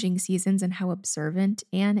changing seasons and how observant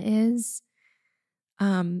Anne is.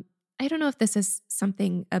 I don't know if this is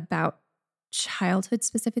something about childhood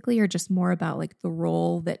specifically or just more about like the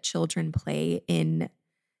role that children play in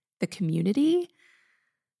the community.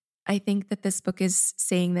 I think that this book is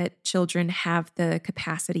saying that children have the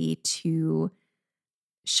capacity to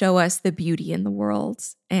show us the beauty in the world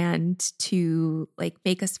and to like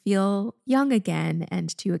make us feel young again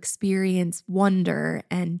and to experience wonder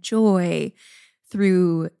and joy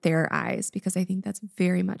through their eyes, because I think that's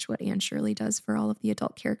very much what Anne Shirley does for all of the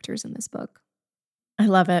adult characters in this book. I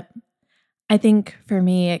love it. I think for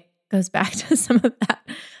me, it goes back to some of that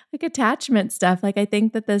like attachment stuff. Like I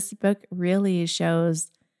think that this book really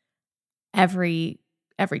shows every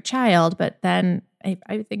child, but then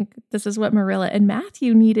I think this is what Marilla and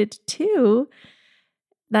Matthew needed too.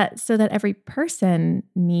 So that every person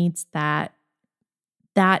needs that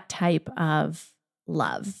type of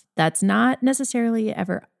love. That's not necessarily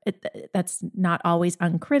that's not always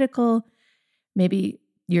uncritical. Maybe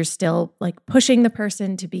you're still like pushing the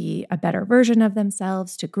person to be a better version of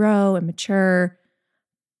themselves, to grow and mature.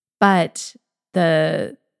 But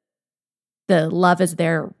the love is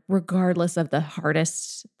there regardless of the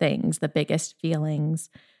hardest things, the biggest feelings,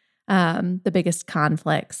 the biggest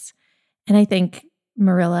conflicts. And I think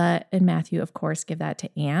Marilla and Matthew, of course, give that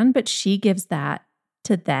to Anne, but she gives that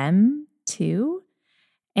to them too.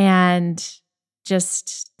 And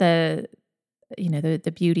just the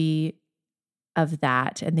beauty of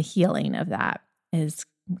that and the healing of that is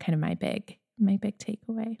kind of my big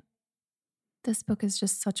takeaway. This book is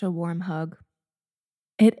just such a warm hug.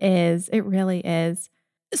 It is. It really is.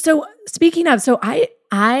 So speaking of,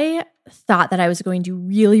 I thought that I was going to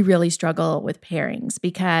really, really struggle with pairings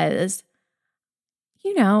because,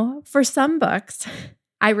 for some books,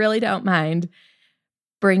 I really don't mind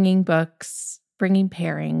bringing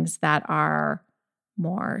pairings that are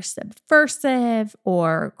more subversive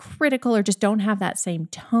or critical or just don't have that same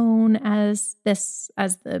tone as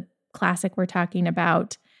the classic we're talking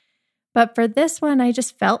about. But for this one, I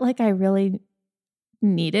just felt like I really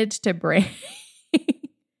needed to bring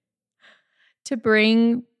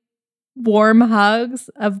warm hugs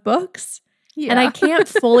of books. Yeah. And I can't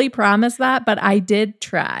fully promise that, but I did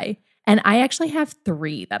try. And I actually have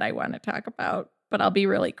 3 that I want to talk about, but I'll be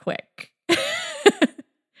really quick.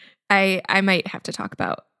 I might have to talk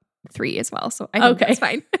about 3 as well. So I think that's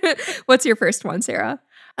fine. What's your first one, Sarah?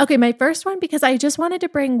 Okay, my first one, because I just wanted to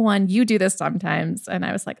bring one, you do this sometimes, and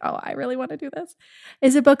I was like, oh, I really want to do this,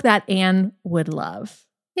 is a book that Anne would love.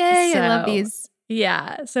 Yay, I love these.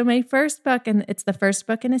 Yeah. So my first book, and it's the first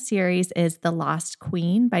book in a series, is The Lost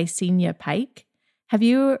Queen by Senia Pike. Have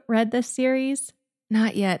you read this series?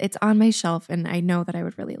 Not yet. It's on my shelf, and I know that I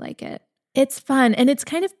would really like it. It's fun, and it's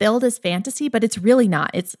kind of billed as fantasy, but it's really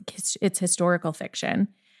not. It's historical fiction.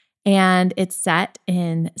 And it's set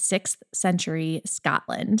in 6th century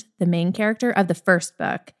Scotland. The main character of the first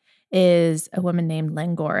book is a woman named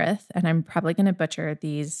Langorith, and I'm probably going to butcher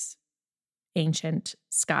these ancient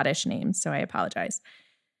Scottish names, so I apologize.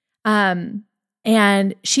 And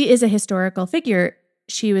she is a historical figure.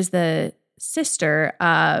 She was the sister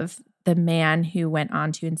of the man who went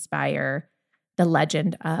on to inspire the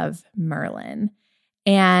legend of Merlin.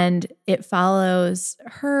 And it follows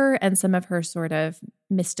her and some of her sort of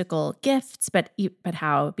mystical gifts, but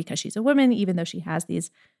how, because she's a woman, even though she has these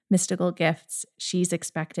mystical gifts, she's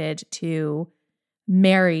expected to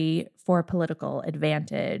marry for political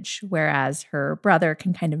advantage, whereas her brother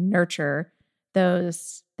can kind of nurture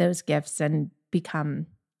those gifts and become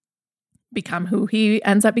who he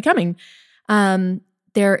ends up becoming.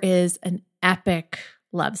 There is an epic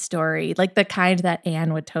love story, like the kind that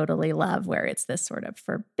Anne would totally love, where it's this sort of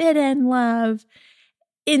forbidden love.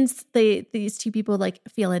 These two people like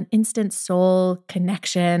feel an instant soul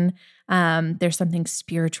connection. There's something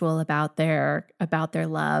spiritual about their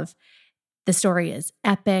love. The story is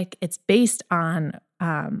epic. It's based on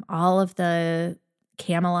all of the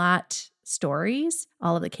Camelot stories,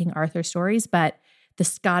 all of the King Arthur stories, but the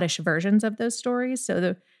Scottish versions of those stories.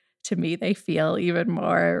 So to me, they feel even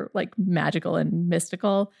more like magical and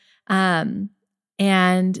mystical. And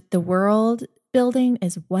the world building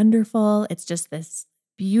is wonderful. It's just this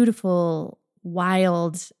beautiful,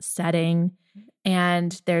 wild setting.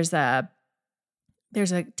 And there's a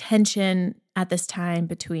tension at this time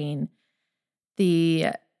between the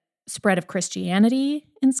spread of Christianity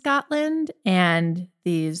in Scotland and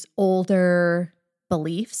these older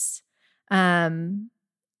beliefs that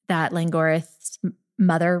Langorith's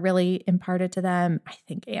mother really imparted to them. I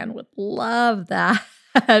think Anne would love that.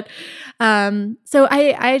 So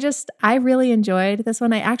I really enjoyed this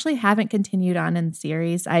one. I actually haven't continued on in the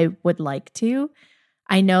series. I would like to.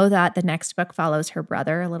 I know that the next book follows her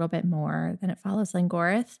brother a little bit more than it follows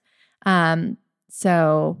Langorith.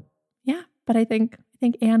 So yeah, but I think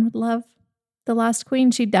Anne would love The Lost Queen.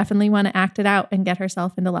 She'd definitely want to act it out and get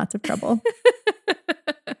herself into lots of trouble.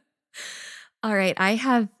 All right, I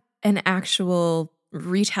have an actual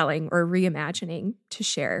retelling or reimagining to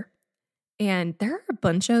share. And there are a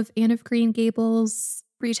bunch of Anne of Green Gables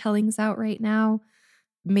retellings out right now.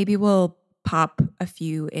 Maybe we'll pop a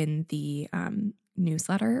few in the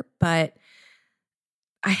newsletter, but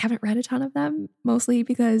I haven't read a ton of them, mostly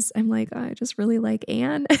because I'm like, I just really like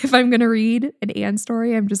Anne. If I'm going to read an Anne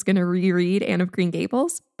story, I'm just going to reread Anne of Green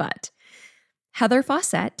Gables. But Heather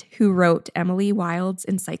Fawcett, who wrote Emily Wilde's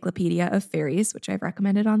Encyclopedia of Fairies, which I've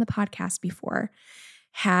recommended on the podcast before,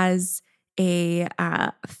 has a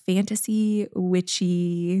fantasy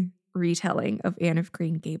witchy retelling of Anne of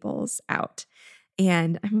Green Gables out.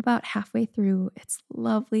 And I'm about halfway through. It's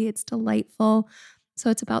lovely. It's delightful. So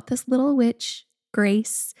it's about this little witch,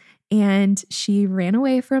 Grace, and she ran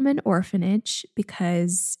away from an orphanage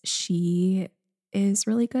because she is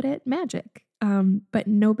really good at magic. But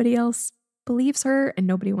nobody else believes her and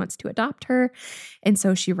nobody wants to adopt her. And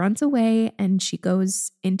so she runs away and she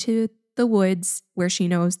goes into the woods where she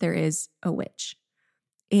knows there is a witch.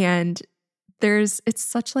 And it's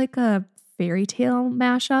such like a fairy tale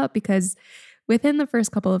mashup because within the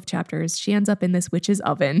first couple of chapters, she ends up in this witch's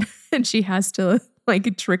oven and she has to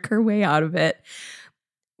like trick her way out of it.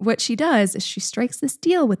 What she does is she strikes this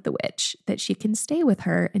deal with the witch that she can stay with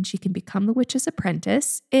her and she can become the witch's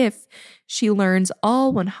apprentice if she learns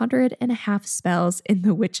all 100.5 spells in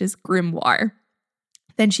the witch's grimoire.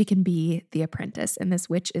 Then she can be the apprentice. And this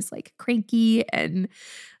witch is like cranky and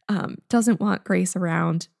doesn't want Grace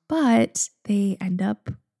around, but they end up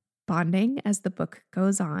bonding as the book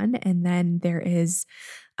goes on. And then there is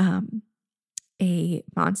a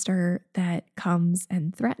monster that comes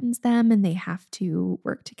and threatens them and they have to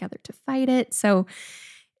work together to fight it. So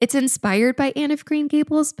it's inspired by Anne of Green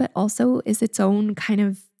Gables, but also is its own kind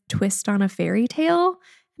of twist on a fairy tale.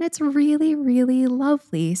 And it's really, really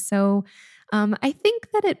lovely. So I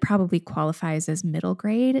think that it probably qualifies as middle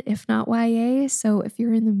grade, if not YA. So if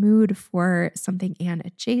you're in the mood for something Anne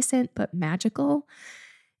adjacent but magical,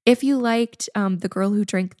 if you liked The Girl Who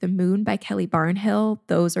Drank the Moon by Kelly Barnhill,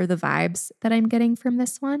 those are the vibes that I'm getting from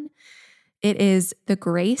this one. It is The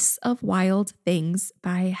Grace of Wild Things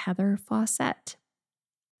by Heather Fawcett.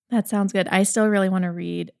 That sounds good. I still really want to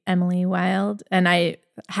read Emily Wilde. And I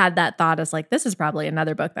had that thought as like, this is probably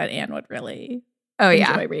another book that Anne would really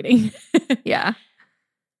enjoy reading. Yeah.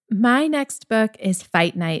 My next book is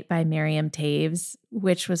Fight Night by Miriam Taves,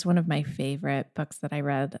 which was one of my favorite books that I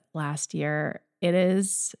read last year. It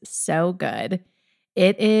is so good.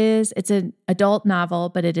 It's an adult novel,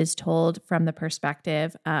 but it is told from the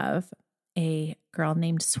perspective of a girl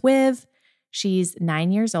named Swiv. She's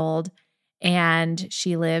 9 years old and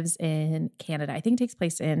she lives in Canada. I think it takes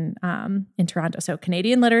place in Toronto. So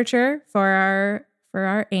Canadian literature for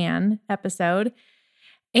our Anne episode.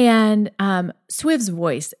 And Swiv's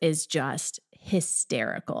voice is just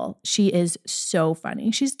hysterical. She is so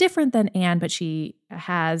funny. She's different than Anne, but she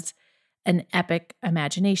has an epic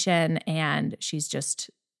imagination, and she's just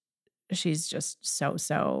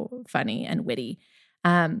so funny and witty.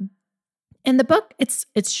 And the book,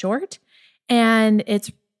 it's short, and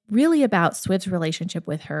it's really about Swiv's relationship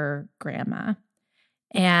with her grandma.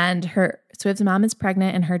 And Swiv's mom is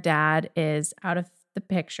pregnant, and her dad is out of the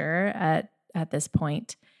picture at this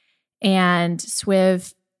point. And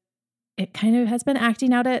Swiv, it kind of has been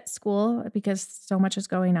acting out at school because so much is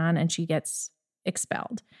going on, and she gets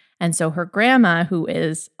expelled. And so her grandma, who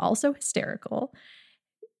is also hysterical,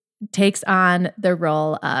 takes on the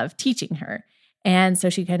role of teaching her. And so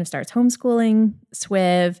she kind of starts homeschooling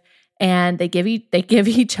Swiv, and they give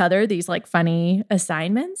each other these like funny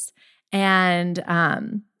assignments. And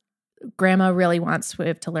grandma really wants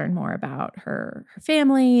Swiv to learn more about her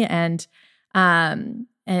family, and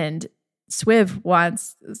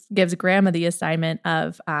Swiv gives grandma the assignment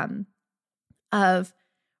of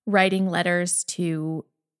writing letters to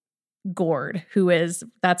Gord,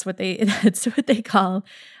 that's what they call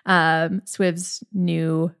Swiv's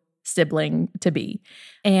new sibling to be.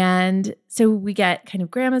 And so we get kind of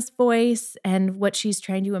grandma's voice and what she's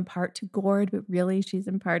trying to impart to Gord, but really she's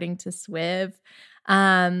imparting to Swiv.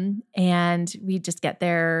 And we just get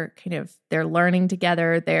they're learning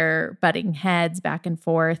together, they're butting heads back and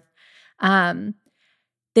forth.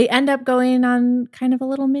 They end up going on kind of a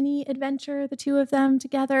little mini adventure, the two of them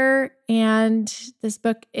together. And this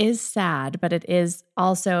book is sad, but it is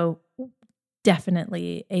also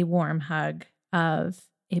definitely a warm hug of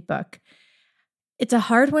a book. It's a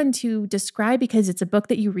hard one to describe because it's a book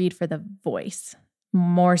that you read for the voice,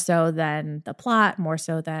 more so than the plot, more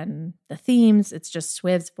so than the themes. It's just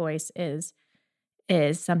Swiv's voice is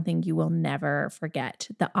something you will never forget.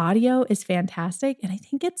 The audio is fantastic, and I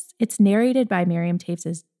think it's narrated by Miriam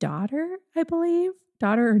Taves' daughter, I believe,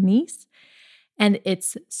 daughter or niece, and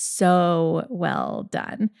it's so well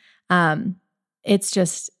done.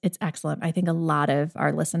 It's excellent. I think a lot of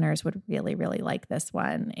our listeners would really, really like this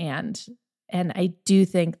one, and I do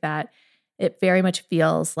think that it very much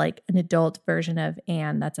feels like an adult version of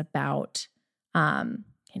Anne that's about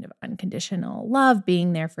kind of unconditional love,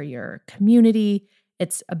 being there for your community.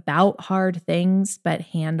 It's about hard things, but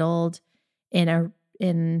handled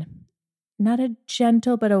in not a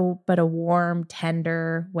gentle, but a warm,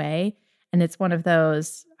 tender way. And it's one of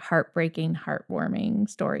those heartbreaking, heartwarming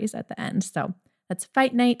stories at the end. So that's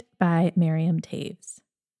Fight Night by Miriam Taves.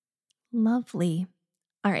 Lovely.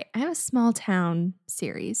 All right, I have a small town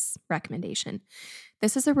series recommendation.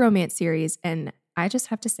 This is a romance series, and I just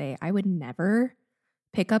have to say, I would never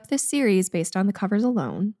pick up this series based on the covers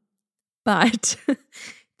alone, but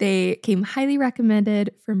they came highly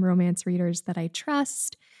recommended from romance readers that I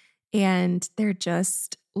trust, and they're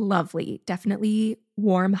just lovely. Definitely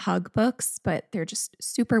warm hug books, but they're just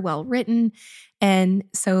super well written. And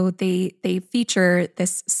so they feature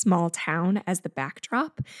this small town as the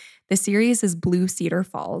backdrop. The series is Blue Cedar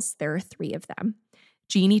Falls. There are 3 of them.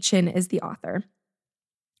 Jeannie Chin is the author.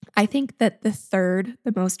 I think that the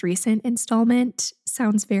most recent installment,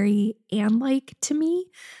 sounds very Anne-like to me.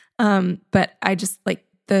 But I just like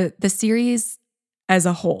the series as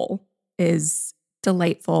a whole is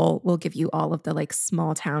delightful. Will give you all of the like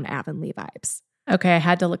small town Avonlea vibes. Okay, I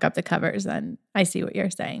had to look up the covers, and I see what you're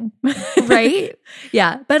saying. Right?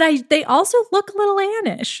 Yeah, but they also look a little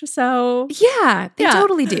Annish, so yeah, they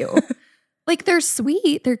totally do. Like they're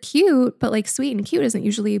sweet, they're cute, but like sweet and cute isn't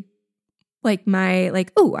usually like my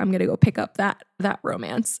like, oh, I'm gonna go pick up that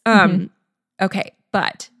romance. Okay,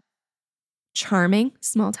 but charming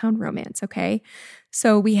small town romance. Okay,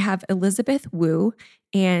 so we have Elizabeth Wu.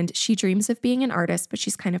 And she dreams of being an artist, but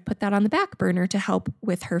she's kind of put that on the back burner to help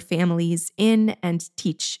with her family's in and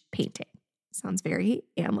teach painting. Sounds very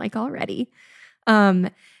Anne-like already.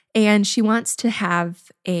 And she wants to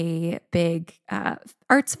have a big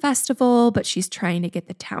arts festival, but she's trying to get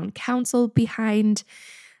the town council behind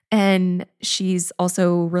And she's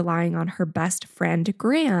also relying on her best friend,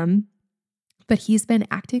 Graham, but he's been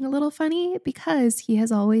acting a little funny because he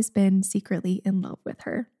has always been secretly in love with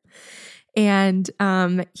her. And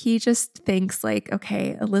he just thinks like,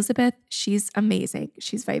 okay, Elizabeth, she's amazing.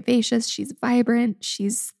 She's vivacious. She's vibrant.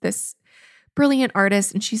 She's this brilliant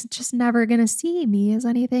artist, and she's just never going to see me as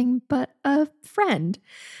anything but a friend.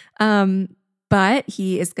 But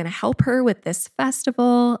he is going to help her with this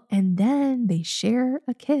festival, and then they share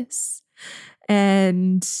a kiss.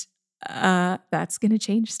 And that's going to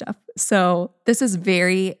change stuff. So this is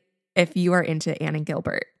if you are into Anne and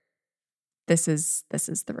Gilbert, this is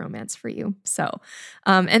the romance for you. So,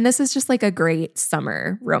 and this is just like a great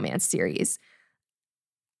summer romance series.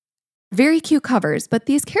 Very cute covers, but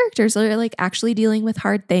these characters are like actually dealing with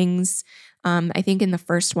hard things. I think in the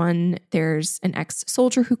first one, there's an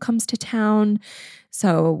ex-soldier who comes to town.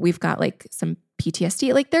 So we've got like some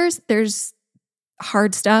PTSD. Like there's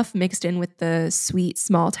hard stuff mixed in with the sweet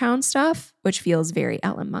small town stuff, which feels very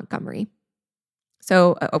Ellen Montgomery.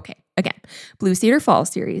 So, okay, again, Blue Cedar Falls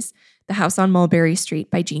series, The House on Mulberry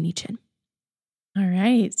Street by Jeannie Chin. All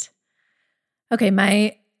right. Okay,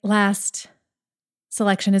 my last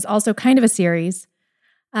selection is also kind of a series.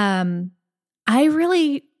 I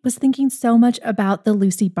really was thinking so much about the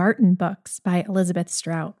Lucy Barton books by Elizabeth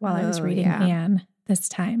Strout while I was reading Anne this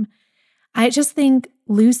time. I just think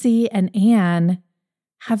Lucy and Anne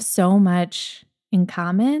have so much in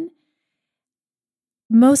common.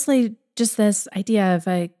 Mostly just this idea of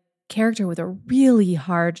a character with a really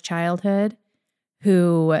hard childhood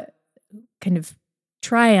who kind of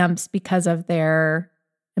triumphs because of their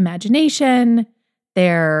imagination,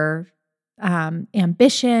 their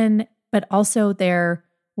ambition, but also their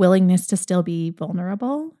willingness to still be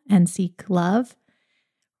vulnerable and seek love.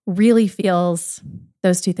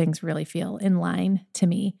 Those two things really feel in line to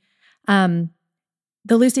me.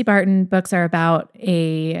 The Lucy Barton books are about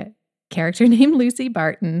a character named Lucy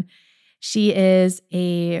Barton. She is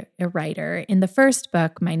a writer. In the first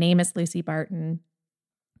book, My Name is Lucy Barton,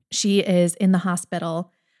 she is in the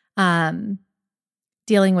hospital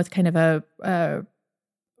dealing with kind of a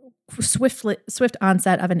swift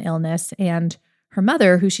onset of an illness, and her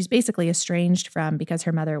mother, who she's basically estranged from because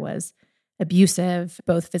her mother was abusive,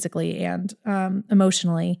 both physically and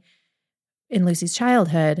emotionally in Lucy's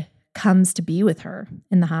childhood, comes to be with her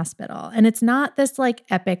in the hospital. And it's not this like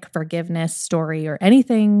epic forgiveness story or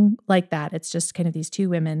anything like that. It's just kind of these two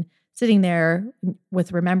women sitting there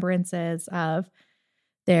with remembrances of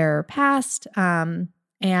their past. And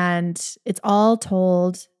it's all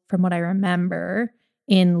told, from what I remember,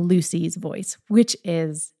 in Lucy's voice, which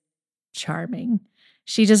is charming.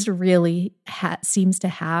 She just really seems to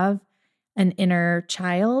have an inner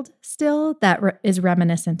child still that is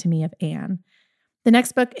reminiscent to me of Anne. The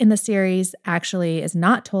next book in the series actually is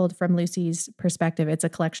not told from Lucy's perspective. It's a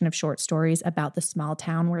collection of short stories about the small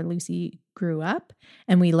town where Lucy grew up,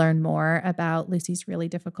 and we learn more about Lucy's really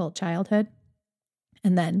difficult childhood.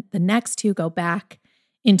 And then the next two go back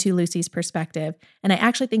into Lucy's perspective. And I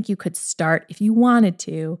actually think you could start, if you wanted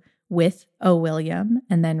to, with O. William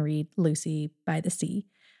and then read Lucy by the Sea.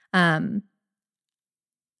 The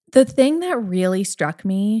thing that really struck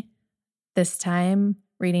me this time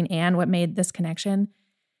reading Anne, what made this connection,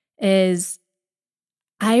 is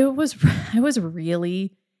I was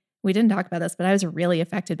really, we didn't talk about this, but I was really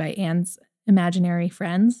affected by Anne's imaginary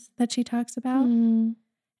friends that she talks about.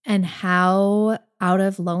 And how out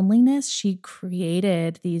of loneliness she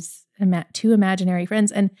created these two imaginary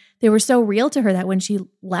friends. And they were so real to her that when she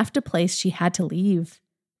left a place, she had to leave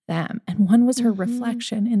them. And one was her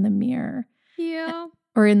reflection in the mirror. Yeah.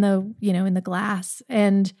 Or in the, in the glass.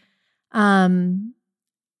 And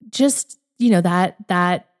just,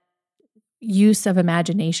 that use of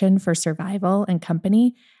imagination for survival and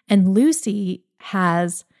company. And Lucy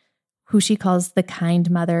has who she calls the kind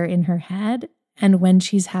mother in her head. And when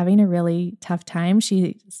she's having a really tough time,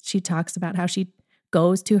 she talks about how she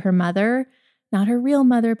goes to her mother, not her real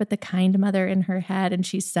mother, but the kind mother in her head. And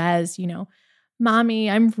she says, Mommy,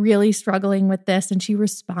 I'm really struggling with this. And she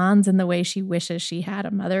responds in the way she wishes she had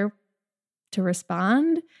a mother to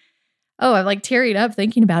respond. Oh, I'm like tearing up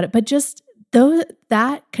thinking about it. But just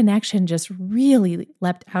that connection just really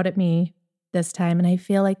leapt out at me this time. And I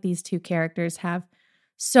feel like these two characters have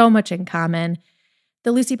so much in common.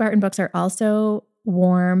 The Lucy Barton books are also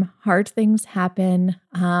warm, hard things happen,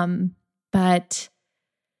 but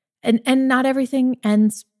not everything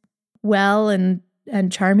ends well and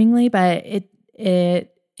charmingly, but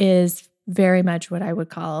it is very much what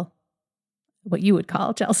you would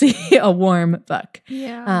call, Chelsea, a warm book,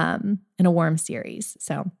 and a warm series.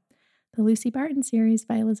 So the Lucy Barton series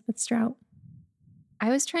by Elizabeth Strout. I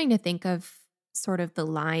was trying to think of sort of the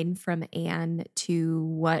line from Anne to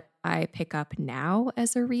what I pick up now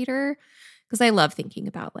as a reader, because I love thinking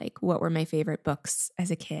about like what were my favorite books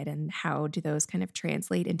as a kid and how do those kind of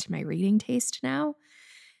translate into my reading taste now.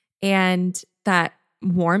 And that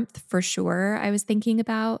warmth for sure I was thinking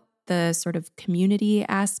about, the sort of community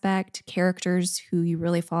aspect, characters who you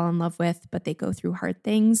really fall in love with, but they go through hard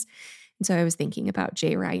things. And so I was thinking about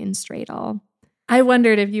J. Ryan Stradall. I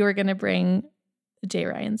wondered if you were going to bring J.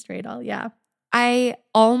 Ryan Stradall. Yeah. I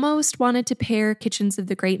almost wanted to pair Kitchens of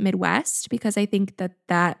the Great Midwest because I think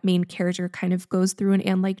that main character kind of goes through an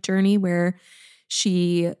Anne-like journey where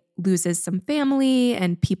she loses some family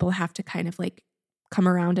and people have to kind of like come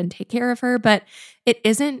around and take care of her. But it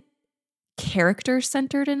isn't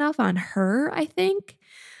character-centered enough on her, I think.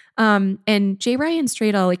 And J. Ryan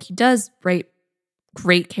Stradall, like he does write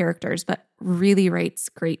great characters, but really writes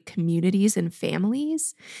great communities and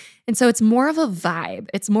families. And so it's more of a vibe.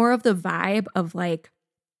 It's more of the vibe of like,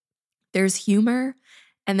 there's humor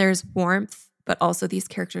and there's warmth, but also these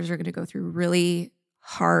characters are going to go through really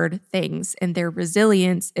hard things and their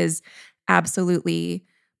resilience is absolutely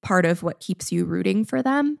part of what keeps you rooting for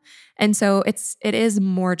them. And so it is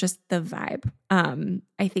more just the vibe.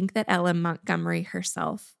 I think that Ella Montgomery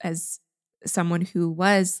herself, as someone who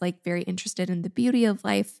was like very interested in the beauty of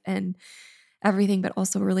life and everything, but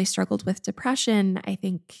also really struggled with depression, I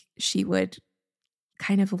think she would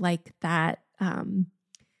kind of like that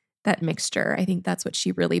mixture. I think that's what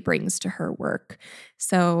she really brings to her work.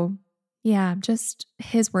 So yeah, just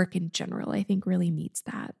his work in general, I think really meets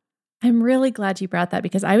that. I'm really glad you brought that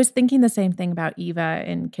because I was thinking the same thing about Eva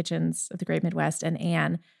in Kitchens of the Great Midwest and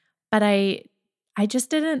Anne, but I just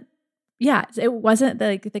didn't. Yeah, it wasn't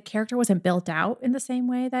the character wasn't built out in the same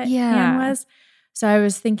way that Anne was. So I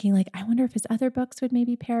was thinking like, I wonder if his other books would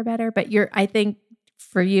maybe pair better. But I think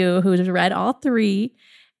for you who's read all three,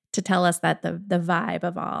 to tell us that the vibe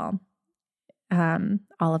of all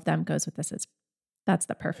of them goes with this that's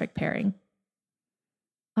the perfect pairing.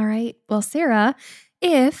 All right. Well, Sarah,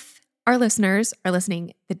 if our listeners are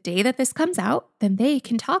listening the day that this comes out, then they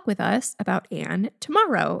can talk with us about Anne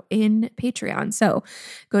tomorrow in Patreon. So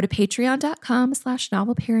go to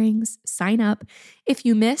patreon.com/novel pairings, sign up. If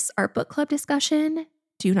you miss our book club discussion,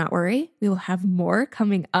 do not worry. We will have more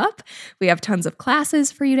coming up. We have tons of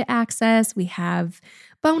classes for you to access. We have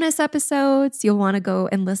bonus episodes. You'll want to go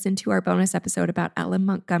and listen to our bonus episode about Ella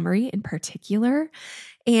Montgomery in particular.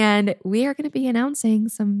 And we are going to be announcing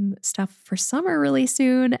some stuff for summer really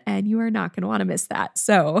soon, and you are not going to want to miss that.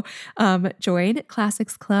 So join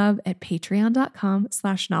Classics Club at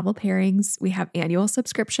patreon.com/novel pairings. We have annual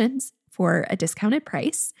subscriptions for a discounted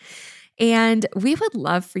price. And we would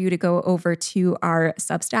love for you to go over to our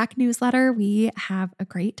Substack newsletter. We have a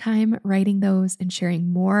great time writing those and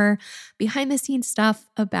sharing more behind the scenes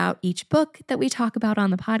stuff about each book that we talk about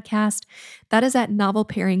on the podcast. That is at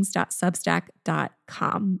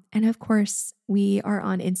novelpairings.substack.com. And of course, we are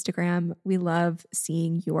on Instagram. We love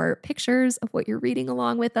seeing your pictures of what you're reading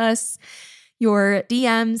along with us, your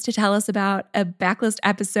DMs to tell us about a backlist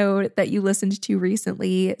episode that you listened to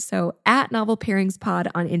recently. So at Novel Pairings Pod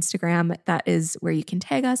on Instagram, that is where you can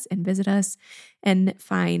tag us and visit us and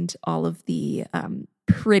find all of the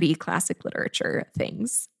pretty classic literature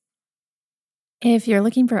things. If you're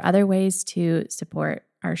looking for other ways to support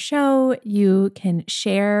our show, you can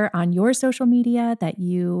share on your social media that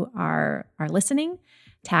you are listening.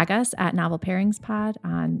 Tag us at Novel Pairings Pod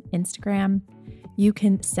on Instagram. You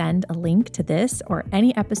can send a link to this or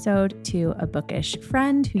any episode to a bookish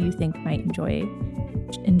friend who you think might enjoy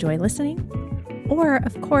listening. Or,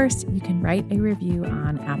 of course, you can write a review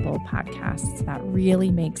on Apple Podcasts. That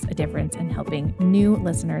really makes a difference in helping new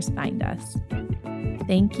listeners find us.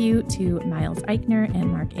 Thank you to Miles Eichner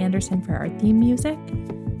and Mark Anderson for our theme music.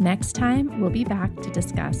 Next time, we'll be back to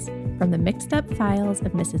discuss From the Mixed Up Files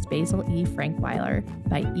of Mrs. Basil E. Frankweiler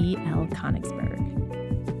by E.L. Konigsberg.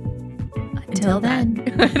 Until then.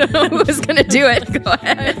 I don't know who was going to do it. Go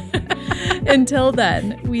ahead. Until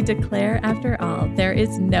then, we declare, after all, there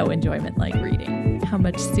is no enjoyment like reading. How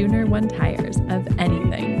much sooner one tires of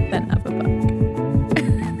anything than of a book.